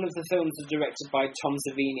think one of the films was directed by Tom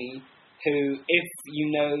Savini, who, if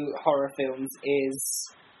you know horror films, is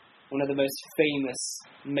one of the most famous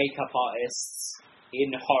makeup artists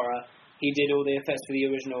in horror. He did all the effects for the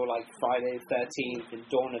original, like Friday the 13th and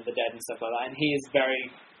Dawn of the Dead and stuff like that. And he is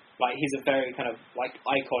he's a very kind of like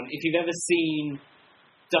icon. If you've ever seen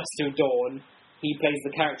Dusk Till Dawn, he plays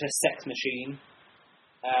the character Sex Machine.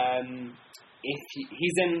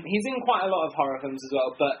 He's in quite a lot of horror films as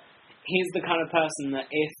well, but he's the kind of person that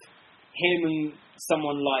if him and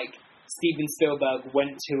someone like Steven Spielberg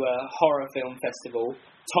went to a horror film festival,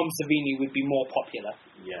 Tom Savini would be more popular.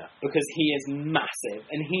 Yeah. Because he is massive.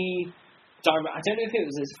 And I don't know if it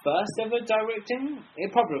was his first ever directing.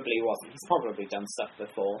 It probably wasn't. He's probably done stuff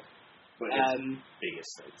before. But his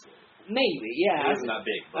biggest, maybe, yeah. It wasn't that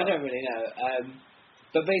big. I don't really know.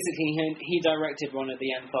 But basically, he directed one of the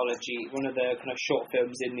kind of short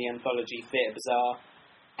films in the anthology Theatre Bazaar.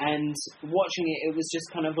 And watching it was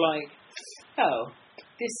just kind of like, oh,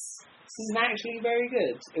 this isn't actually very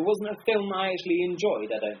good. It wasn't a film I actually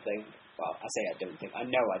enjoyed, I don't think. Well, I say I don't think. I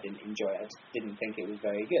know I didn't enjoy it. I just didn't think it was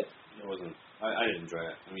very good. It wasn't. I didn't enjoy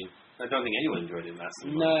it. I mean, I don't think anyone enjoyed it last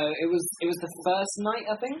night. No, it was the first night,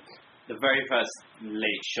 I think. The very first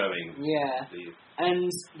late showing. Yeah.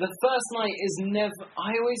 And the first night is never...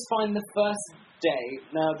 I always find the first day...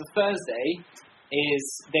 Now, the Thursday is...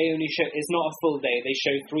 They only show... It's not a full day. They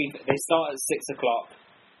show 3... They start at 6 o'clock.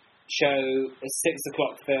 Show a 6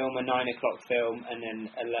 o'clock film, a 9 o'clock film, and then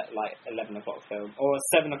 11 o'clock film. Or a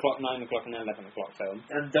 7 o'clock, 9 o'clock, and 11 o'clock film.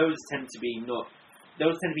 And those tend to be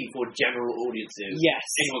for general audiences. Yes.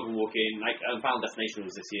 Anyone can walk in. Like, Final Destination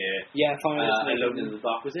was this year. Yeah, Final Destination. Alone in the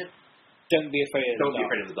Dark, was it? Don't Be Afraid of the Dark. Don't Be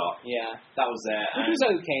Afraid of the Dark. Yeah. That was there. It was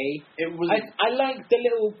okay. It was... I liked the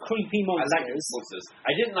little creepy monsters. I liked the monsters.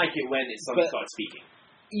 I didn't like it when it suddenly started speaking.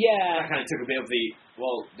 Yeah. That kind of took a bit of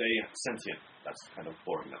they're sentient. That's kind of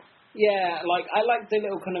boring now. Yeah, like, I like the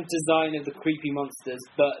little kind of design of the creepy monsters,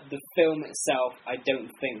 but the film itself, I don't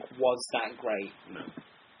think was that great. No.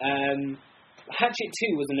 Hatchet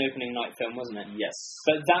 2 was an opening night film, wasn't it? Yes.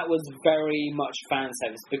 But that was very much fan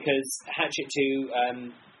service, because Hatchet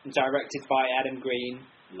 2, directed by Adam Green.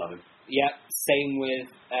 Love him. Yep, same with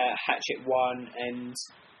Hatchet 1, and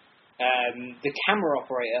the camera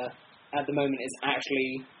operator at the moment is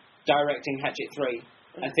actually directing Hatchet 3.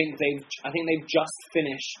 I think they've just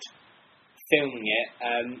finished filming it.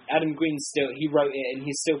 Adam Green he wrote it, and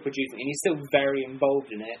he's still producing it, and he's still very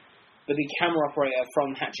involved in it. But the camera operator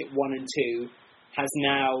from Hatchet 1 and 2 has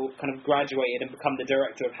now kind of graduated and become the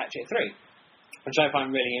director of Hatchet 3, which I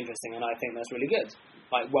find really interesting, and I think that's really good.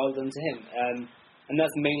 Like, well done to him. And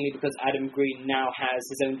that's mainly because Adam Green now has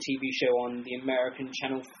his own TV show on the American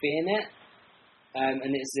channel FearNet, and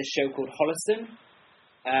it's this show called Holliston.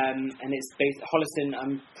 And it's based Holliston,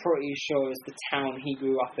 I'm pretty sure, is the town he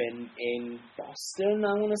grew up in Boston,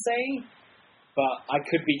 I want to say, but I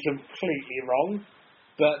could be completely wrong.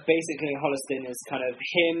 But basically, Holliston is kind of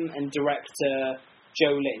him and director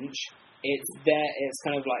Joe Lynch. It's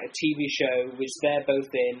kind of like a TV show which they're both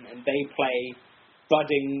in, and they play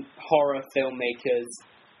budding horror filmmakers,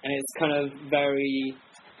 and it's kind of very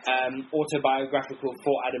autobiographical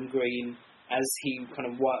for Adam Green, as he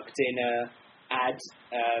kind of worked in a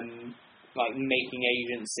making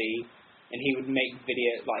agency, and he would make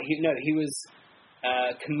video, he was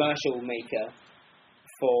a commercial maker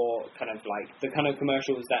for kind of like the kind of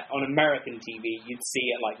commercials that on American TV you'd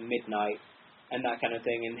see at like midnight and that kind of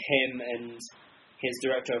thing. And him and his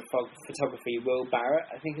director of photography, Will Barrett,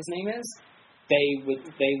 I think his name is,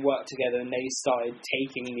 they worked together, and they started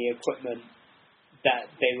taking the equipment that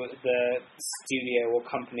the studio or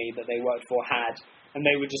company that they worked for had, and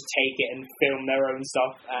they would just take it and film their own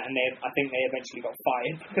stuff, and I think they eventually got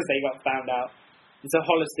fired because they got found out. And so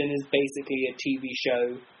Holliston is basically a TV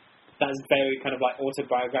show that's very kind of like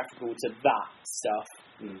autobiographical to that stuff.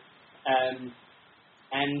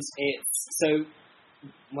 And it's, so,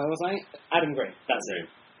 where was I? Adam Green, that's it.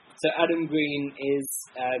 So Adam Green is,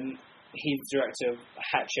 he's director of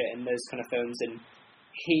Hatchet and those kind of films, and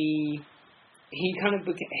he kind of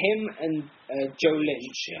became, him and Joe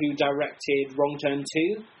Lynch, who directed Wrong Turn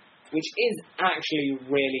 2, which is actually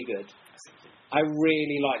really good. I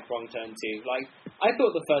really like Wrong Turn 2. Like, I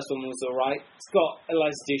thought the first one was alright. It's got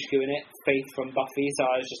Eliza Dushku in it, Faith from Buffy, so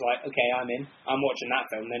I was just like, okay, I'm in. I'm watching that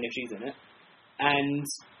film then if she's in it. And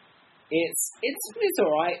it's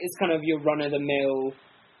alright. It's kind of your run-of-the-mill,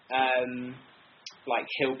 like,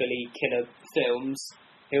 hillbilly killer films,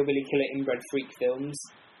 hillbilly killer inbred freak films.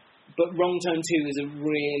 But Wrong Turn 2 is a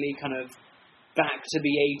really kind of back to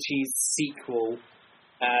the 80s sequel,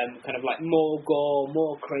 kind of like more gore,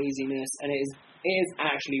 more craziness, and it is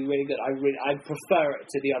actually really good. I prefer it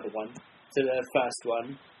to the other one, to the first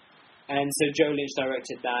one. And so Joe Lynch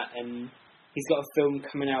directed that, and he's got a film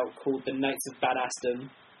coming out called The Knights of Badassdom,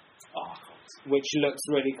 which looks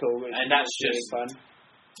really cool. And that's really just fun.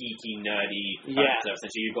 Geeky, nerdy stuff. So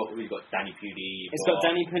we've got Danny Pudi. It's got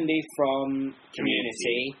Danny Pudi from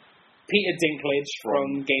Community. Peter Dinklage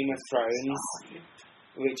from Game of Thrones,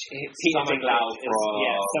 Summer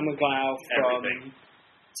Glau from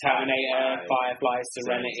Terminator, Firefly,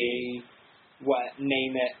 Serenity,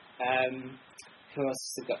 name it. Who else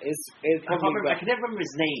has it got? I can never remember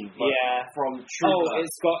his name. But from True Blood.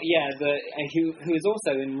 It's got who is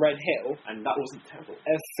also in Red Hill, and that wasn't terrible.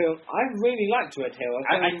 A film I really liked Red Hill.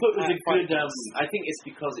 I thought it was a good. I think it's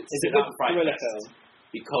because it's a good thriller film.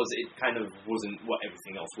 Because it kind of wasn't what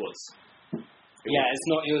everything else was. It's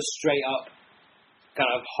not your straight up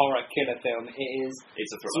kind of horror killer film.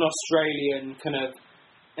 It's an Australian kind of,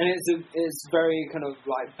 and it's very kind of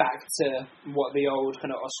like back to what the old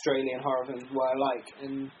kind of Australian horror films were like,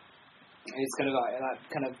 and it's kind of like that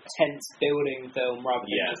kind of tense building film rather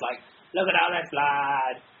than just like, look at all that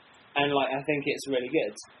blood, and like I think it's really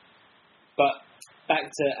good. But back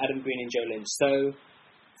to Adam Green and Joe Lynch. So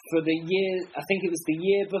for the year, I think it was the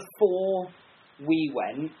year before we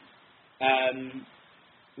went,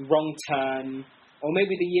 Wrong Turn, or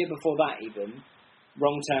maybe the year before that even,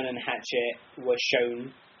 Wrong Turn and Hatchet were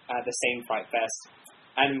shown at the same FrightFest.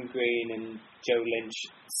 Adam Green and Joe Lynch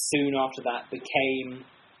soon after that became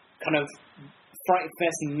kind of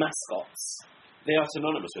FrightFest mascots. They are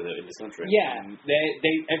synonymous with it in this country. Yeah.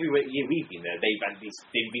 They every year we've been there, they've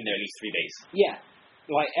been there at least 3 days. Yeah.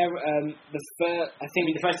 Like I think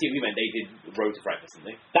the first year we went, they did Road to FrightFest,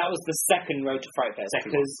 didn't they? That was the second Road to FrightFest,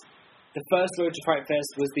 because the first Road to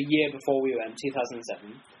FrightFest was the year before we went,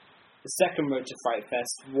 2007. The second Road to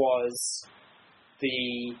FrightFest was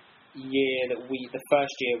the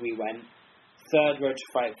first year we went, third Road to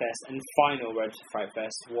FrightFest, and final Road to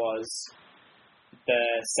FrightFest was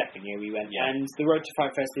the second year we went. Yeah. And the Road to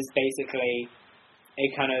FrightFest is basically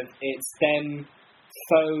it's them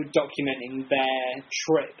documenting their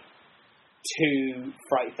trip to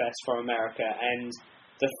FrightFest from America, and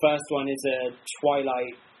the first one is a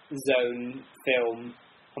Twilight Zone film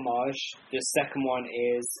homage, the second one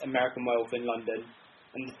is American Werewolf in London,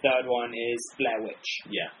 and the third one is Blair Witch.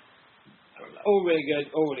 Yeah. All really good,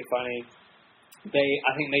 all really funny.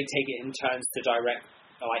 I think they take it in turns to direct,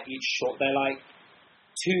 like, each short. They're like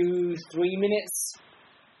 2-3 minutes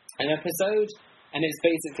an episode, and it's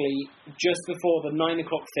basically just before the 9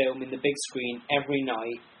 o'clock film in the big screen every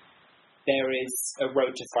night. There is a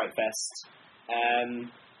Road to FrightFest.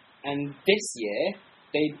 And this year,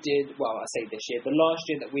 they did, I say this year, the last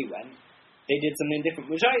year that we went, they did something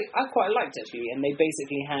different, which I quite liked, actually. And they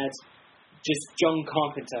basically had just John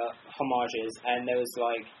Carpenter homages, and there was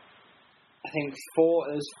like, I think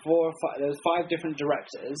there was 5 different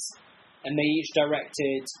directors, and they each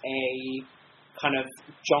directed a kind of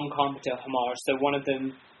John Carpenter homage. So one of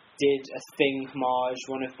them did a Thing homage,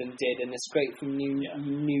 one of them did an Escape from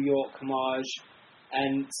New York homage,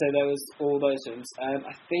 and so there was all those films.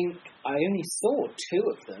 I think I only saw 2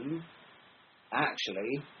 of them,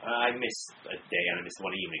 actually. I missed a day and I missed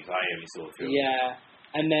one evening, so I only saw 2. Yeah,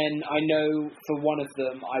 and then I know for one of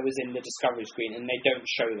them I was in the Discovery screen, and they don't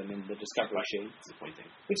show them in the Discovery screen. Disappointing.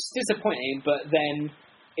 Which is disappointing, but then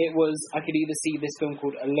it was, I could either see this film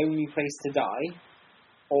called A Lonely Place to Die,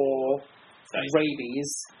 or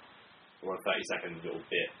Rabies. Or a 30-second little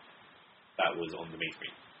bit that was on the main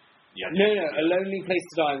screen. No, A Lonely Place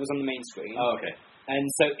to Die was on the main screen. Oh, okay. And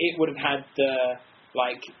so it would have had the,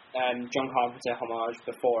 John Carpenter homage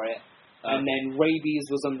before it. And then Rabies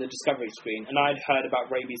was on the Discovery screen. And I'd heard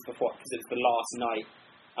about Rabies before because it was the last night.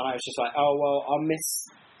 And I was just like, oh, well, I'll miss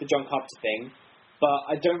the John Carpenter thing.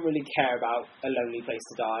 But I don't really care about A Lonely Place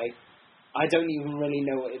to Die. I don't even really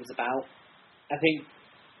know what it was about. I think,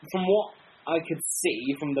 from what I could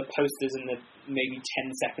see from the posters and the maybe 10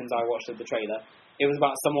 seconds I watched of the trailer, it was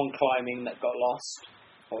about someone climbing that got lost,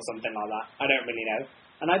 or something like that. I don't really know.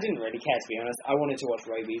 And I didn't really care, to be honest. I wanted to watch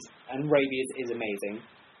Rabies, and Rabies is amazing.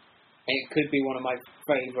 It could be one of my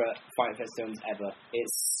favourite FrightFest films ever.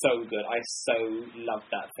 It's so good. I so loved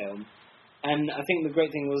that film. And I think the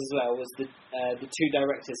great thing was, as well, was the 2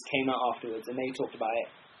 directors came out afterwards, and they talked about it,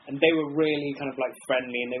 and they were really kind of like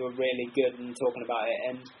friendly, and they were really good in talking about it,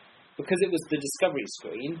 and because it was the Discovery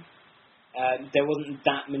screen, there wasn't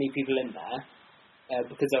that many people in there,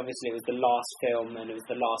 because obviously it was the last film and it was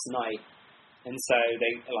the last night, and so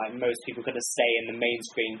they, most people could stay in the main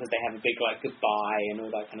screen because they have a big goodbye and all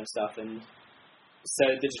that kind of stuff, and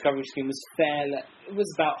so the Discovery screen was it was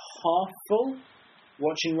about half full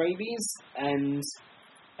watching Rabies, and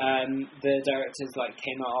the directors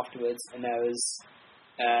came out afterwards, and there was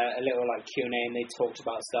a little Q&A, and they talked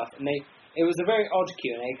about stuff, and it was a very odd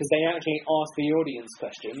Q&A because they actually asked the audience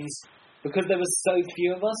questions. Because there was so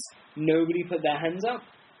few of us, nobody put their hands up.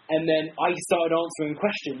 And then I started answering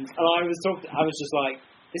questions, and I was just like,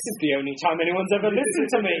 this is the only time anyone's ever listened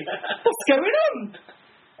to me. What's going on?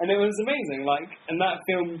 And it was amazing. And that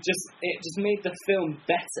film just made the film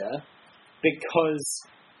better because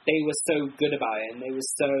they were so good about it, and they were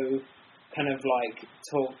so kind of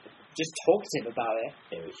talkative about it.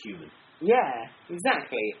 They were human. Yeah,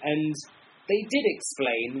 exactly. And they did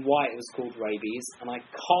explain why it was called Rabies, and I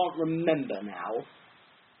can't remember now,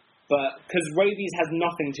 but because Rabies has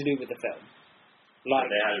nothing to do with the film.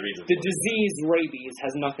 They had a reason the disease Rabies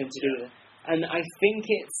has nothing to do with it. And I think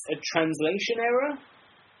it's a translation error,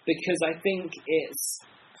 because I think it's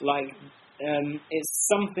it's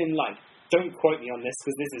something don't quote me on this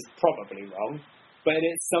because this is probably wrong, but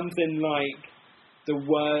it's something like the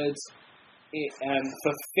word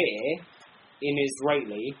for fear in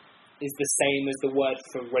Israeli is the same as the word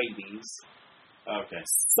for rabies. Okay.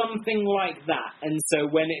 Something like that. And so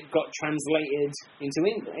when it got translated into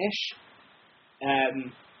English,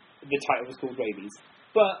 the title was called Rabies.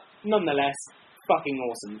 But nonetheless, fucking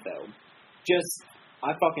awesome film.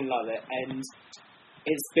 I fucking love it, and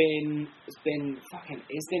it's been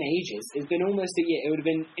ages. It's been almost a year. It would have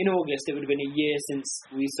been in August. It would have been a year since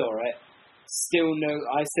we saw it.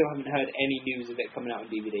 I still haven't heard any news of it coming out on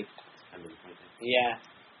DVD. Yeah.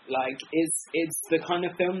 It's the kind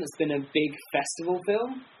of film that's been a big festival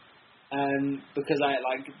film, because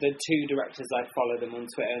the 2 directors, I follow them on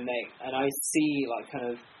Twitter, and I see kind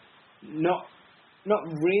of not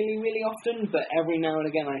really often, but every now and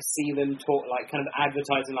again I see them talk kind of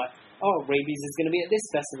advertising oh, rabies is going to be at this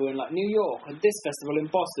festival in like New York, or this festival in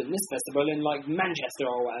Boston, this festival in like Manchester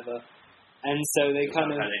or whatever. And so they kind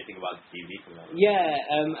of... I haven't heard anything about the DVD from that. Yeah,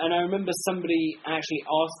 and I remember somebody actually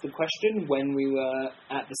asked the question when we were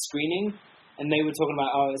at the screening, and they were talking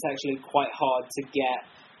about, it's actually quite hard to get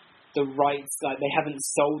the rights, like they haven't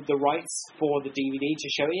sold the rights for the DVD to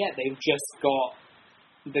show it yet. They've just got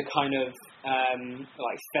the kind of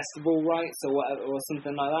like festival rights or whatever, or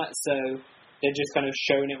something like that. So they're just kind of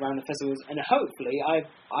showing it around the festivals, and hopefully, I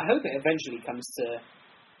hope it eventually comes to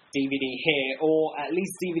DVD here, or at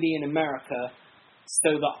least DVD in America,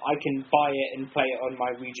 so that I can buy it and play it on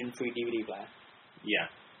my region-free DVD player.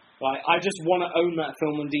 Yeah. Like, I just want to own that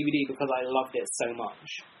film on DVD because I loved it so much.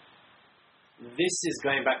 This is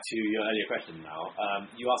going back to your earlier question now.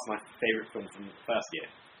 You asked my favourite film from the first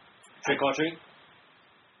year. Trick or Treat?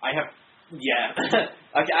 I have... Yeah.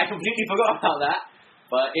 Okay, I completely forgot about that.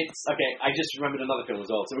 But it's... Okay, I just remembered another film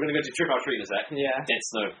as well. So we're going to go to Trick or Treat in a sec. Yeah. Dead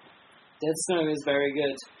Snow. Dead Snow is very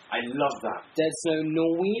good. I love that. Dead Snow,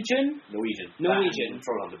 Norwegian? Norwegian. Norwegian. And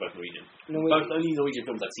Trollhunter, both Norwegian. Both only Norwegian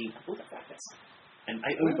films I've seen. I bought that FrightFest. And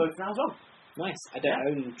I own both now as well. Nice. I don't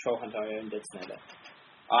own Trollhunter, I own Dead Snow though.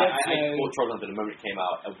 I bought Trollhunter the moment it came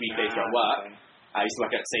out, a week later at work. Okay. I used to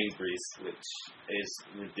work at Sainsbury's, which is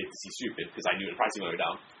ridiculously stupid because I knew the pricing would go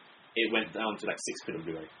down. It went down to like £6 on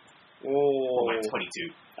Blu-ray. Oh, like 22.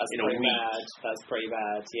 That's pretty bad. That's pretty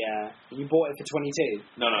bad. Yeah. You bought it for 22?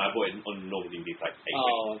 No, I bought it on normal DVD for like 8.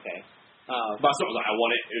 Oh, okay. Oh, but I sort of like, I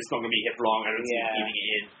want it. It's not going to be here for long. I don't see keeping it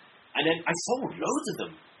in. And then I sold loads of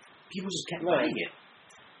them. People just kept buying it.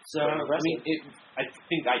 So I mean, I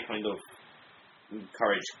think I kind of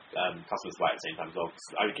encourage customers to buy it at the same time as well.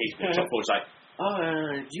 I would occasionally shop for like,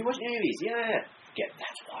 do you watch any of these? Yeah. Get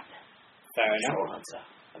that one. Fair enough. Trollhunter.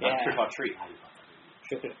 Trick or Treat. I love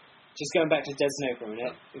that. Just going back to Dead Snow for a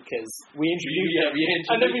minute, because we introduced it,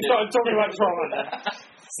 and then we started talking about Trollhunter.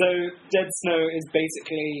 So, Dead Snow is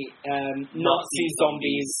basically Nazi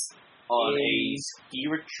zombies on a ski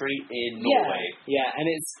retreat in Norway. Yeah, and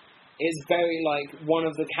it's very like one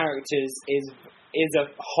of the characters is a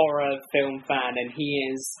horror film fan, and he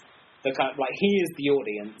is the kind of, like he is the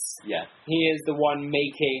audience. Yeah, he is the one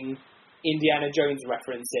making Indiana Jones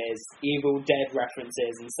references, Evil Dead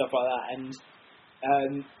references, and stuff like that, and.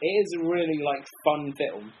 It is a really, like, fun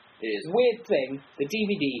film. It is. Weird thing, the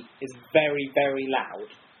DVD is very, very loud.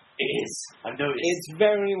 It is. I've noticed. It's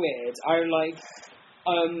very weird. I, like,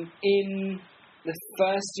 in the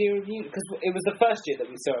first year of uni, because it was the first year that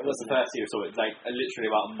we saw it, wasn't it? The first year we saw it, like, literally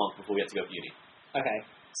about a month before we had to go to uni. Okay.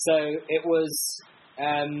 So, it was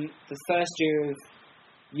the first year of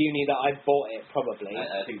uni that I bought it, probably.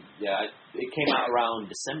 I think, it came out around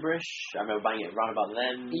December-ish. I remember buying it around about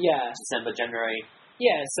then. Yeah. December, January.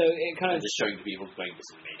 Yeah, so it kind of... just showing to people going, this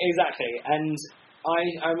is amazing. Exactly, and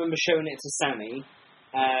I remember showing it to Sammy,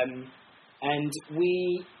 and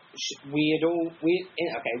we should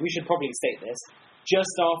probably state this.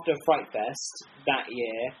 Just after FrightFest that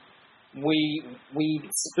year, we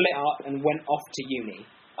split up and went off to uni.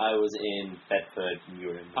 I was in Bedford, you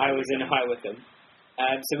were in... I was in High Wycombe.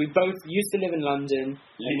 So we both used to live in London, and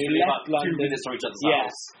we left London. 2 minutes from each other's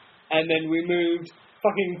house. And then we moved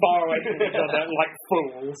fucking far away from each other, like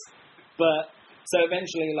fools. But so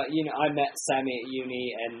eventually, like I met Sammy at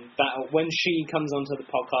uni, and that when she comes onto the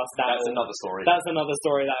podcast, that's another story. That's another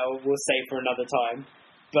story that we'll save for another time.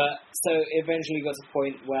 But so it eventually got to a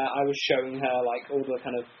point where I was showing her like all the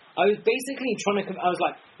kind of. I was basically trying to. I was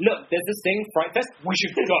like, look, there's this thing, FrightFest. We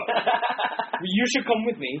should go. You should come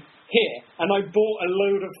with me here. And I bought a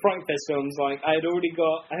load of FrightFest films. Like I think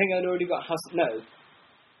I'd already got House of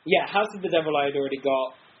the Devil. I had already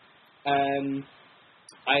got.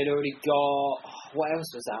 I had already got. What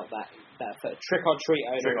else was out that for Trick or Treat?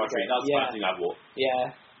 Trick or Treat. That's the first thing I bought.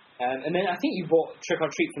 Yeah. And then I think you bought Trick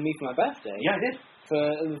or Treat for me for my birthday. Yeah, I did. For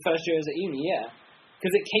the first year I was at uni, yeah.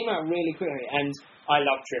 Because it came out really quickly, and I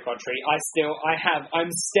love Trick or Treat. I'm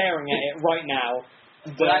staring at it right now.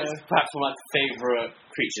 That's perhaps one of my favourite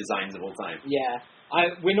creature designs of all time. Yeah.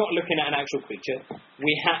 We're not looking at an actual creature.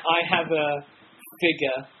 I have a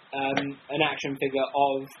figure, an action figure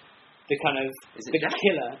of the kind of... Is it Jack?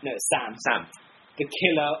 Killer. No, Sam. Sam. The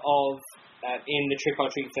killer of... in the Trick or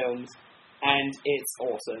Treat films. And it's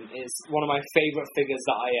awesome. It's one of my favourite figures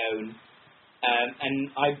that I own. And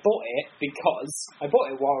I bought it while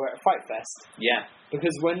we were at FrightFest. Yeah.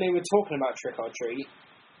 Because when they were talking about Trick or Treat,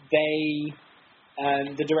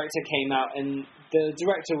 the director came out, and the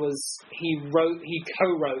director he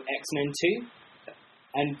co-wrote X-Men 2,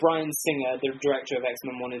 and Bryan Singer, the director of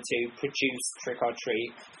X-Men 1 and 2, produced Trick or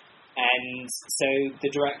Treat. And so the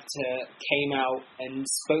director came out and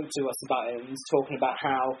spoke to us about it, and was talking about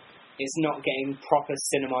how it's not getting proper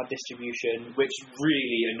cinema distribution. Which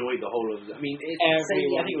really annoyed the whole of... I mean, I think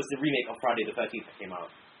it was the remake of Friday the 13th that came out.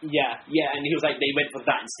 Yeah. Yeah, and he was like, they went for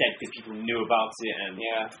that instead because people knew about it, and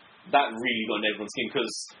that really got on everyone's skin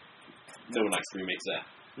because no one likes the remakes there.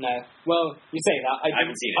 No. Well, you say that. I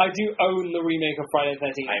haven't seen it. I do own the remake of Friday the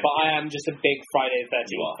 13th, but I am just a big Friday the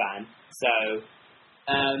 13th fan. So,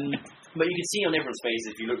 but you can see on everyone's face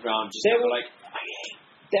if you look around, just like, I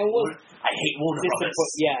hate Warner Brothers.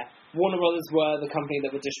 Yeah. Warner Brothers were the company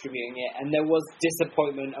that were distributing it, and there was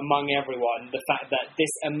disappointment among everyone. The fact that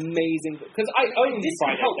this amazing... Because I own this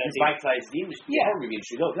Friday the 13th. Revitalize the industry, the horror movie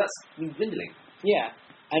industry. No, that's dwindling. Yeah.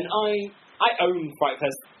 And I own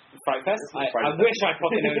FrightFest. I wish I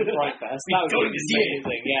fucking owned FrightFest. That would be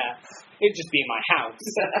amazing, yeah. It'd just be in my house.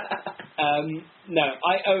 No,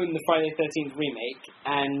 I own the Friday the 13th remake,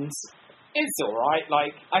 and it's alright.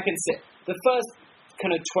 Like, I can sit... The first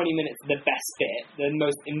kind of 20 minutes the best bit, the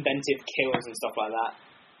most inventive kills and stuff like that.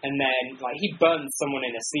 And then, like, he burns someone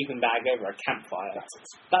in a sleeping bag over a campfire.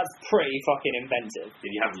 That's pretty fucking inventive. Did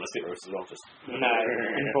you have them a spit roast as well? Just no,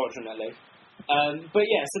 unfortunately. But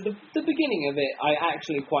yeah, so the beginning of it I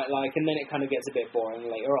actually quite like, and then it kind of gets a bit boring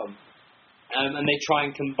later on. And they try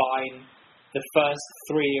and combine the first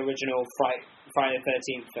three original Friday the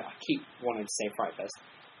 13th. I keep wanting to say FrightFest.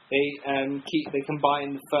 They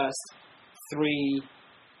combine the first three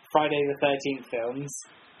Friday the 13th films,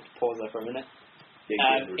 pause there for a minute,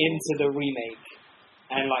 into the remake,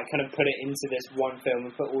 and like kind of put it into this one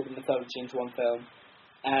film and put all the mythology into one film.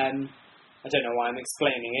 I don't know why I'm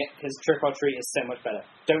explaining it, because Trick or Treat is so much better.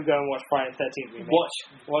 Don't go and watch Friday the 13th remake.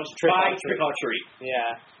 Watch Trick or Treat.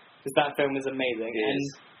 Yeah, because that film is amazing. And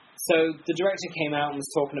so the director came out and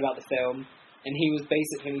was talking about the film, and he was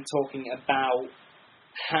basically talking about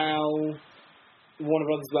how Warner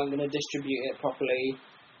Brothers weren't going to distribute it properly,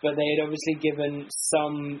 but they had obviously given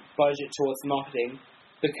some budget towards marketing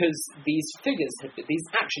because these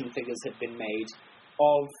action figures had been made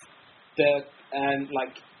of the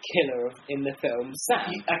killer in the film, Sam.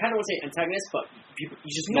 I kind of want to say antagonist, but you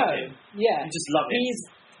just love him. Yeah, you just love him.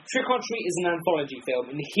 Trick or Treat is an anthology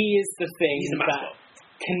film, and he is the thing that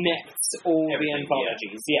connects all the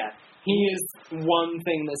anthologies. Yeah, he is one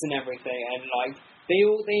thing that's in everything, and like.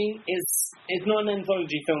 It's not an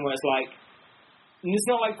anthology film where it's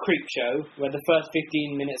not like Creepshow, where the first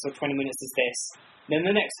 15 minutes or 20 minutes is this, then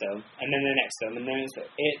the next film, and then the next film, and then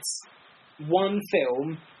it's one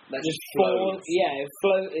film that just flows. Yeah,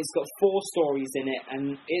 it's got 4 stories in it,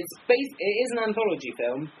 and it is an anthology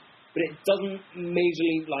film, but it doesn't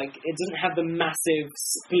majorly it doesn't have the massive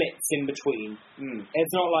splits in between.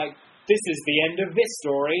 It's not like this is the end of this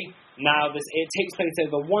story. Now it takes place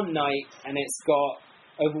over one night, and it's got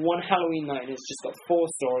over one Halloween night, and it's just got 4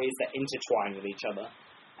 stories that intertwine with each other.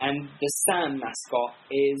 And the Sam mascot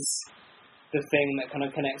is the thing that kind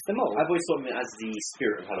of connects them all. I've always thought of him as the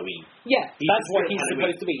spirit of Halloween. Yeah, that's what he's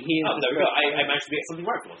supposed to be. He is there we go. I managed to get something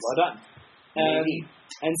right for once. Well done.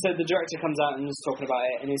 And so the director comes out and is talking about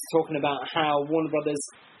it, and he's talking about how Warner Brothers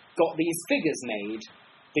got these figures made,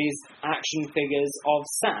 these action figures of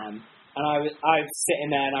Sam. And I'm sitting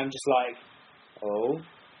there and I'm just like, oh,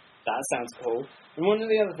 that sounds cool. And one of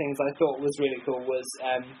the other things I thought was really cool was,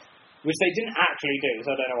 which they didn't actually do,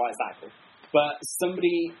 so I don't know why it's that cool, but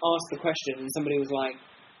somebody asked the question, and somebody was like,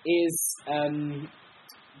 is there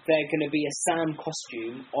going to be a Sam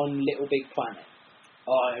costume on Little Big Planet?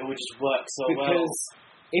 Oh, it would just work so well. Because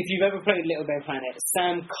if you've ever played Little Big Planet,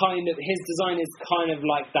 Sam his design is kind of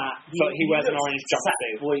like that, but he wears an orange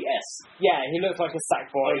jumpsuit. Sackboy-esque. Yeah, he looks like a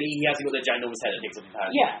sackboy. He hasn't got the ginormous head that takes up his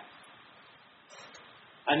hand. Yeah.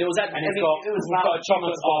 And it was got a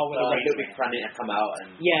chocolate bar with a Little Big Planet had come out,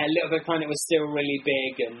 and Little Big Planet was still really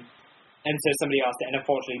big, and so somebody asked it, and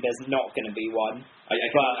unfortunately there's not going to be one. I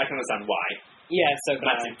can understand why. Yeah, so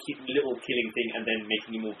massive little killing thing, and then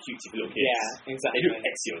making them all cutesy for little kids. Yeah, exactly. They do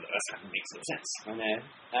Ezio though. That makes no sense. I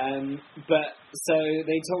know. But so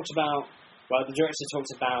the director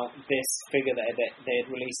talked about this figure that they had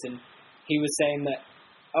released, and he was saying that,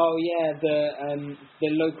 oh yeah, the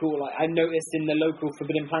local, I noticed in the local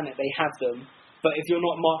Forbidden Planet they have them, but if you're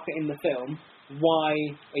not marketing the film, why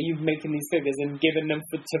are you making these figures and giving them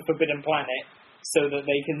to Forbidden Planet so that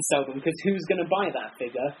they can sell them? Because who's going to buy that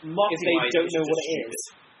figure if they don't know what it is?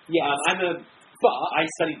 Yeah, I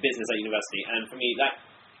studied business at university, and for me,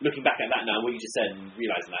 looking back at that now, what you just said, and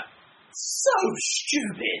realising that, so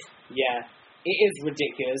stupid. Yeah, it is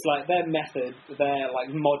ridiculous. Their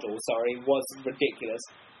model, was ridiculous.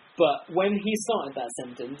 But when he started that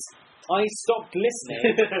sentence, I stopped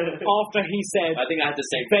listening after he said, I think I had to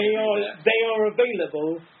say, they are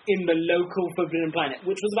available in the local Forbidden Planet,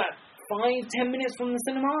 which was about 5-10 minutes from the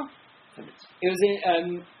cinema. It was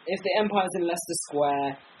in, if the Empire's in Leicester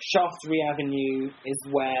Square, Shaftesbury Avenue is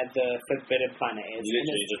where the Forbidden Planet is. You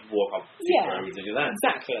literally just walk up roads and you're there.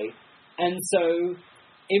 Exactly. And so,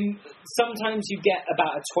 sometimes you get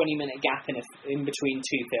about a 20-minute gap in between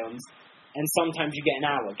two films, and sometimes you get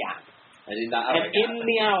an hour gap. And in that hour gap... in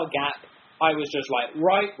the hour gap, I was just like,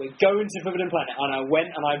 right, we're going to Forbidden Planet, and I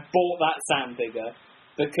went and I bought that Sam figure,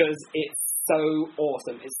 because it's so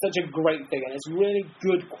awesome. It's such a great figure, and it's a really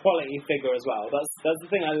good quality figure as well. That's the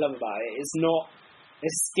thing I love about it. It's not a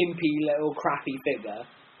skimpy little crappy figure.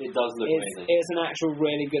 It does look amazing. It's an actual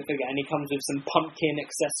really good figure, and he comes with some pumpkin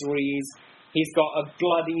accessories. He's got a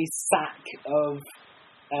bloody sack of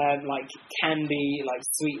like candy, like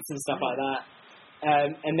sweets and stuff like that.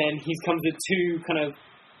 And then he comes with two kind of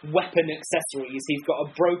weapon accessories. He's got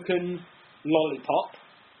a broken lollipop,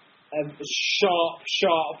 a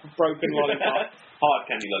sharp broken lollipop. Hard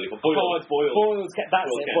candy lollipop. Boiled.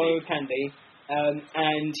 Boiled candy.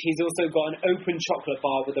 And he's also got an open chocolate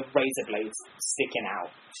bar with a razor blade sticking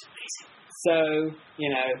out. So,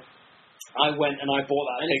 I went and I bought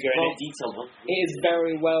that figure. And it's detailed. It is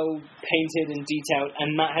very well painted and detailed,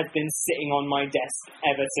 and that has been sitting on my desk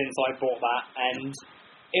ever since I bought that. And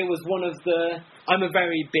it was one of the... I'm a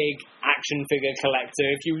very big action figure collector.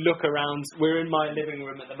 If you look around, we're in my living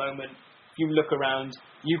room at the moment. If you look around,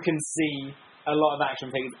 you can see a lot of action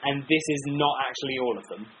figures, and this is not actually all of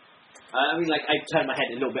them. I turned my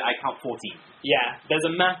head a little bit. I count 14. Yeah, there's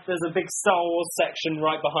a big Star Wars section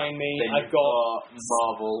right behind me. Then I've got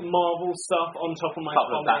Marvel stuff on top of my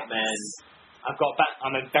comics. Batman.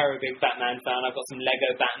 I'm a very big Batman fan. I've got some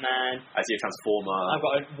Lego Batman. I see a Transformer. I've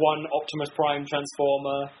got one Optimus Prime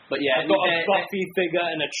Transformer. But yeah, I've got a Buffy figure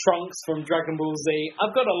and a Trunks from Dragon Ball Z.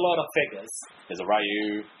 I've got a lot of figures. There's a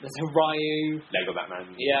Ryu. Lego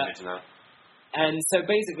Batman. Yeah. And so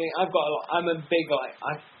basically, I'm a big,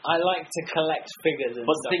 I like to collect figures and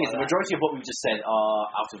But stuff the thing is, the majority of what we just said are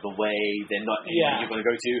out of the way. They're not anything you're going to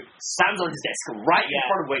go to. Sam's on his desk right in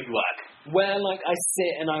front of where you work. Where, I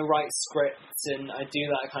sit and I write scripts and I do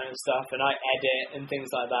that kind of stuff and I edit and things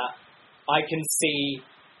like that. I can see,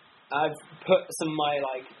 I've put some of my,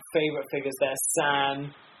 favourite figures there, Sam,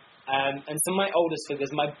 and some of my oldest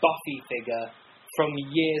figures, my Buffy figure, from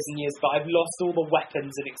years and years, but I've lost all the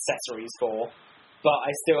weapons and accessories for, but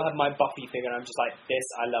I still have my Buffy figure, and I'm just like, this,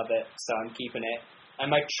 I love it, so I'm keeping it.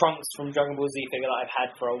 And my Trunks from Dragon Ball Z figure that I've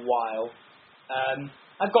had for a while.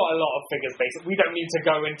 I've got a lot of figures, basically. We don't need to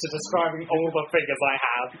go into describing all the figures I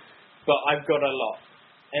have, but I've got a lot.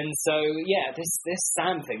 And so, yeah, this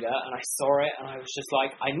Sam figure, and I saw it, and I was just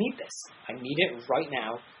like, I need this. I need it right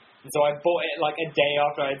now. And so I bought it, a day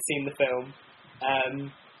after I'd seen the film.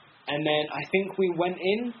 And then I think we went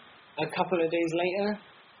in a couple of days later,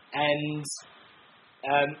 and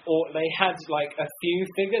they had a few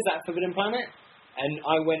figures at Forbidden Planet, and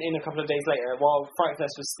I went in a couple of days later while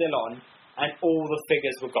FrightFest was still on, and all the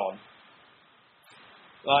figures were gone.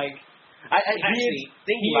 I think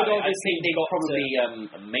they probably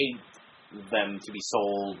made them to be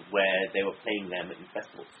sold where they were playing them at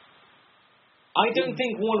festivals. I don't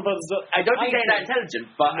think Warner Brothers... I don't think they're that intelligent,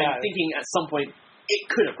 but no. I'm thinking at some point it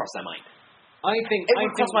could have crossed their mind. It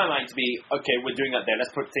would cross my mind to be, okay, we're doing that there,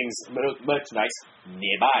 let's put things, merchandise,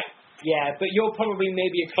 nearby. Yeah, but you're probably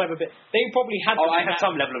maybe a clever bit... They probably had them... I have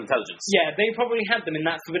some level of intelligence. Yeah, they probably had them in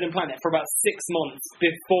that Forbidden Planet for about 6 months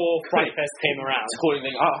before FrightFest came around. Calling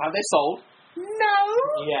them, have they sold? No!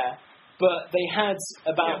 Yeah. But they had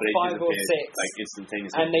about 5 or 6.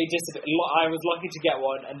 Instantaneously. And they just... I was lucky to get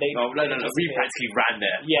one, and they... No. We practically ran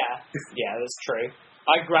there. Yeah, that's true.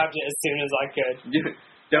 I grabbed it as soon as I could.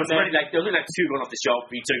 There was only 2 going off the shop.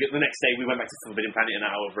 We took it the next day. We went back to Forbidden Planet an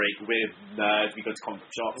hour break with nerds. We go to comic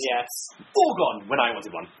shops. Yes. All gone when I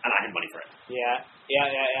wanted one, and I had money for it. Yeah.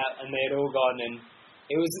 And they had all gone, and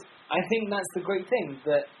it was... I think that's the great thing,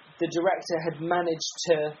 that the director had managed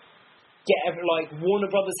to get... Warner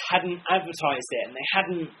Brothers hadn't advertised it, and they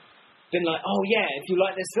hadn't been like, oh yeah, if you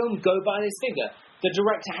like this film, go buy this figure. The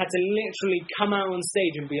director had to literally come out on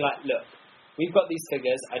stage and be like, look, we've got these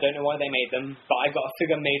figures. I don't know why they made them, but I got a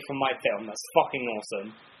figure made from my film. That's fucking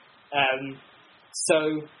awesome. So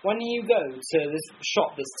why don't you go to this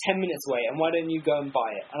shop that's 10 minutes away, and why don't you go and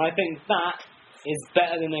buy it? And I think that is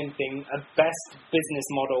better than anything, a best business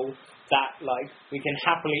model that we can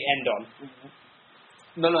happily end on.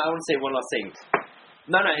 No, I want to say one last thing.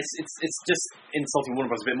 No, it's just insulting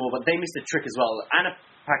Warner Bros. A bit more, but they missed a trick as well. Anna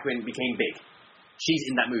Paquin became big. She's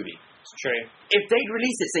in that movie. It's true. If they'd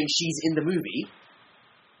released it saying she's in the movie...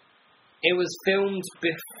 It was filmed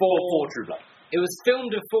before True Blood. It was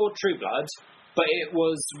filmed before True Blood, but it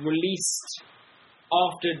was released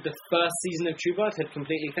after the first season of True Blood had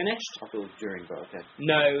completely finished. I thought it was during, but okay.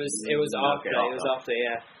 No, it was after. Okay, It was after,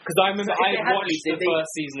 yeah. Because I remember I watched the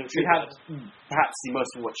first season of True Blood. Perhaps the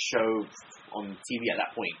most watched show on TV at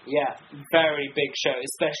that point. Yeah, very big show,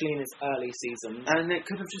 especially in its early seasons. And it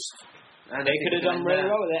could have just... They could have done really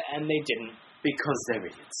well with it, and they didn't. Because they're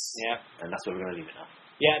idiots. Yeah. And that's where we're going to leave it now.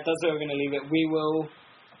 Yeah, that's where we're going to leave it. We will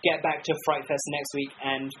get back to FrightFest next week,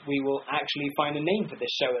 and we will actually find a name for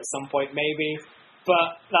this show at some point, maybe.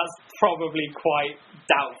 But that's probably quite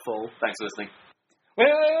doubtful. Thanks for listening.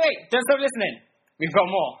 Wait. Don't stop listening. We've got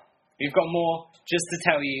more. We've got more just to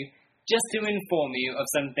tell you, just to inform you of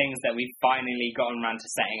some things that we've finally gotten around to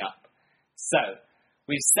setting up. So,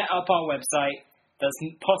 we've set up our website. That's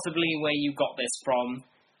possibly where you got this from.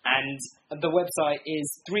 And the website is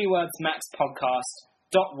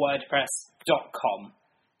 3wordsmaxpodcast.wordpress.com.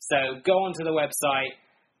 So go onto the website.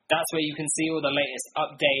 That's where you can see all the latest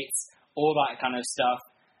updates, all that kind of stuff.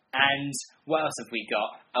 And what else have we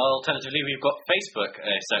got? Alternatively, we've got Facebook.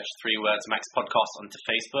 Search 3 Words Max Podcast onto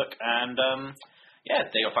Facebook. And,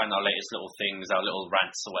 there you'll find our latest little things, our little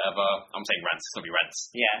rants or whatever. I'm saying rants, it's going to be rants.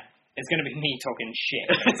 Yeah, it's going to be me talking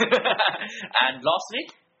shit. And lastly?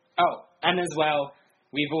 Oh, and as well,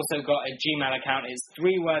 we've also got a Gmail account. It's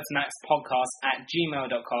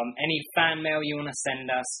 3wordsmaxpodcast@gmail.com. Any fan mail you want to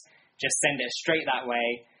send us, just send it straight that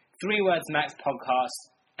way.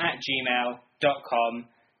 3wordsmaxpodcast@gmail.com.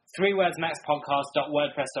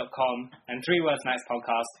 3wordsmaxpodcast.wordpress.com and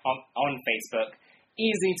 3wordsmaxpodcast on Facebook.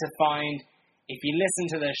 Easy to find. If you listen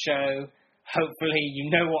to the show, hopefully you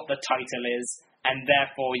know what the title is, and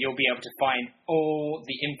therefore you'll be able to find all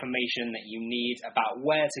the information that you need about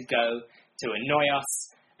where to go to annoy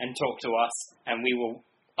us and talk to us, and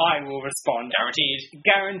I will respond.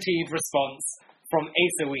 Guaranteed response from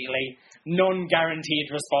Asa Wheatley. Non-guaranteed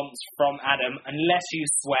response from Adam, unless you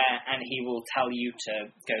swear, and he will tell you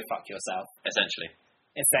to go fuck yourself. Essentially.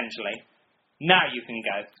 Now you can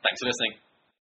go. Thanks for listening.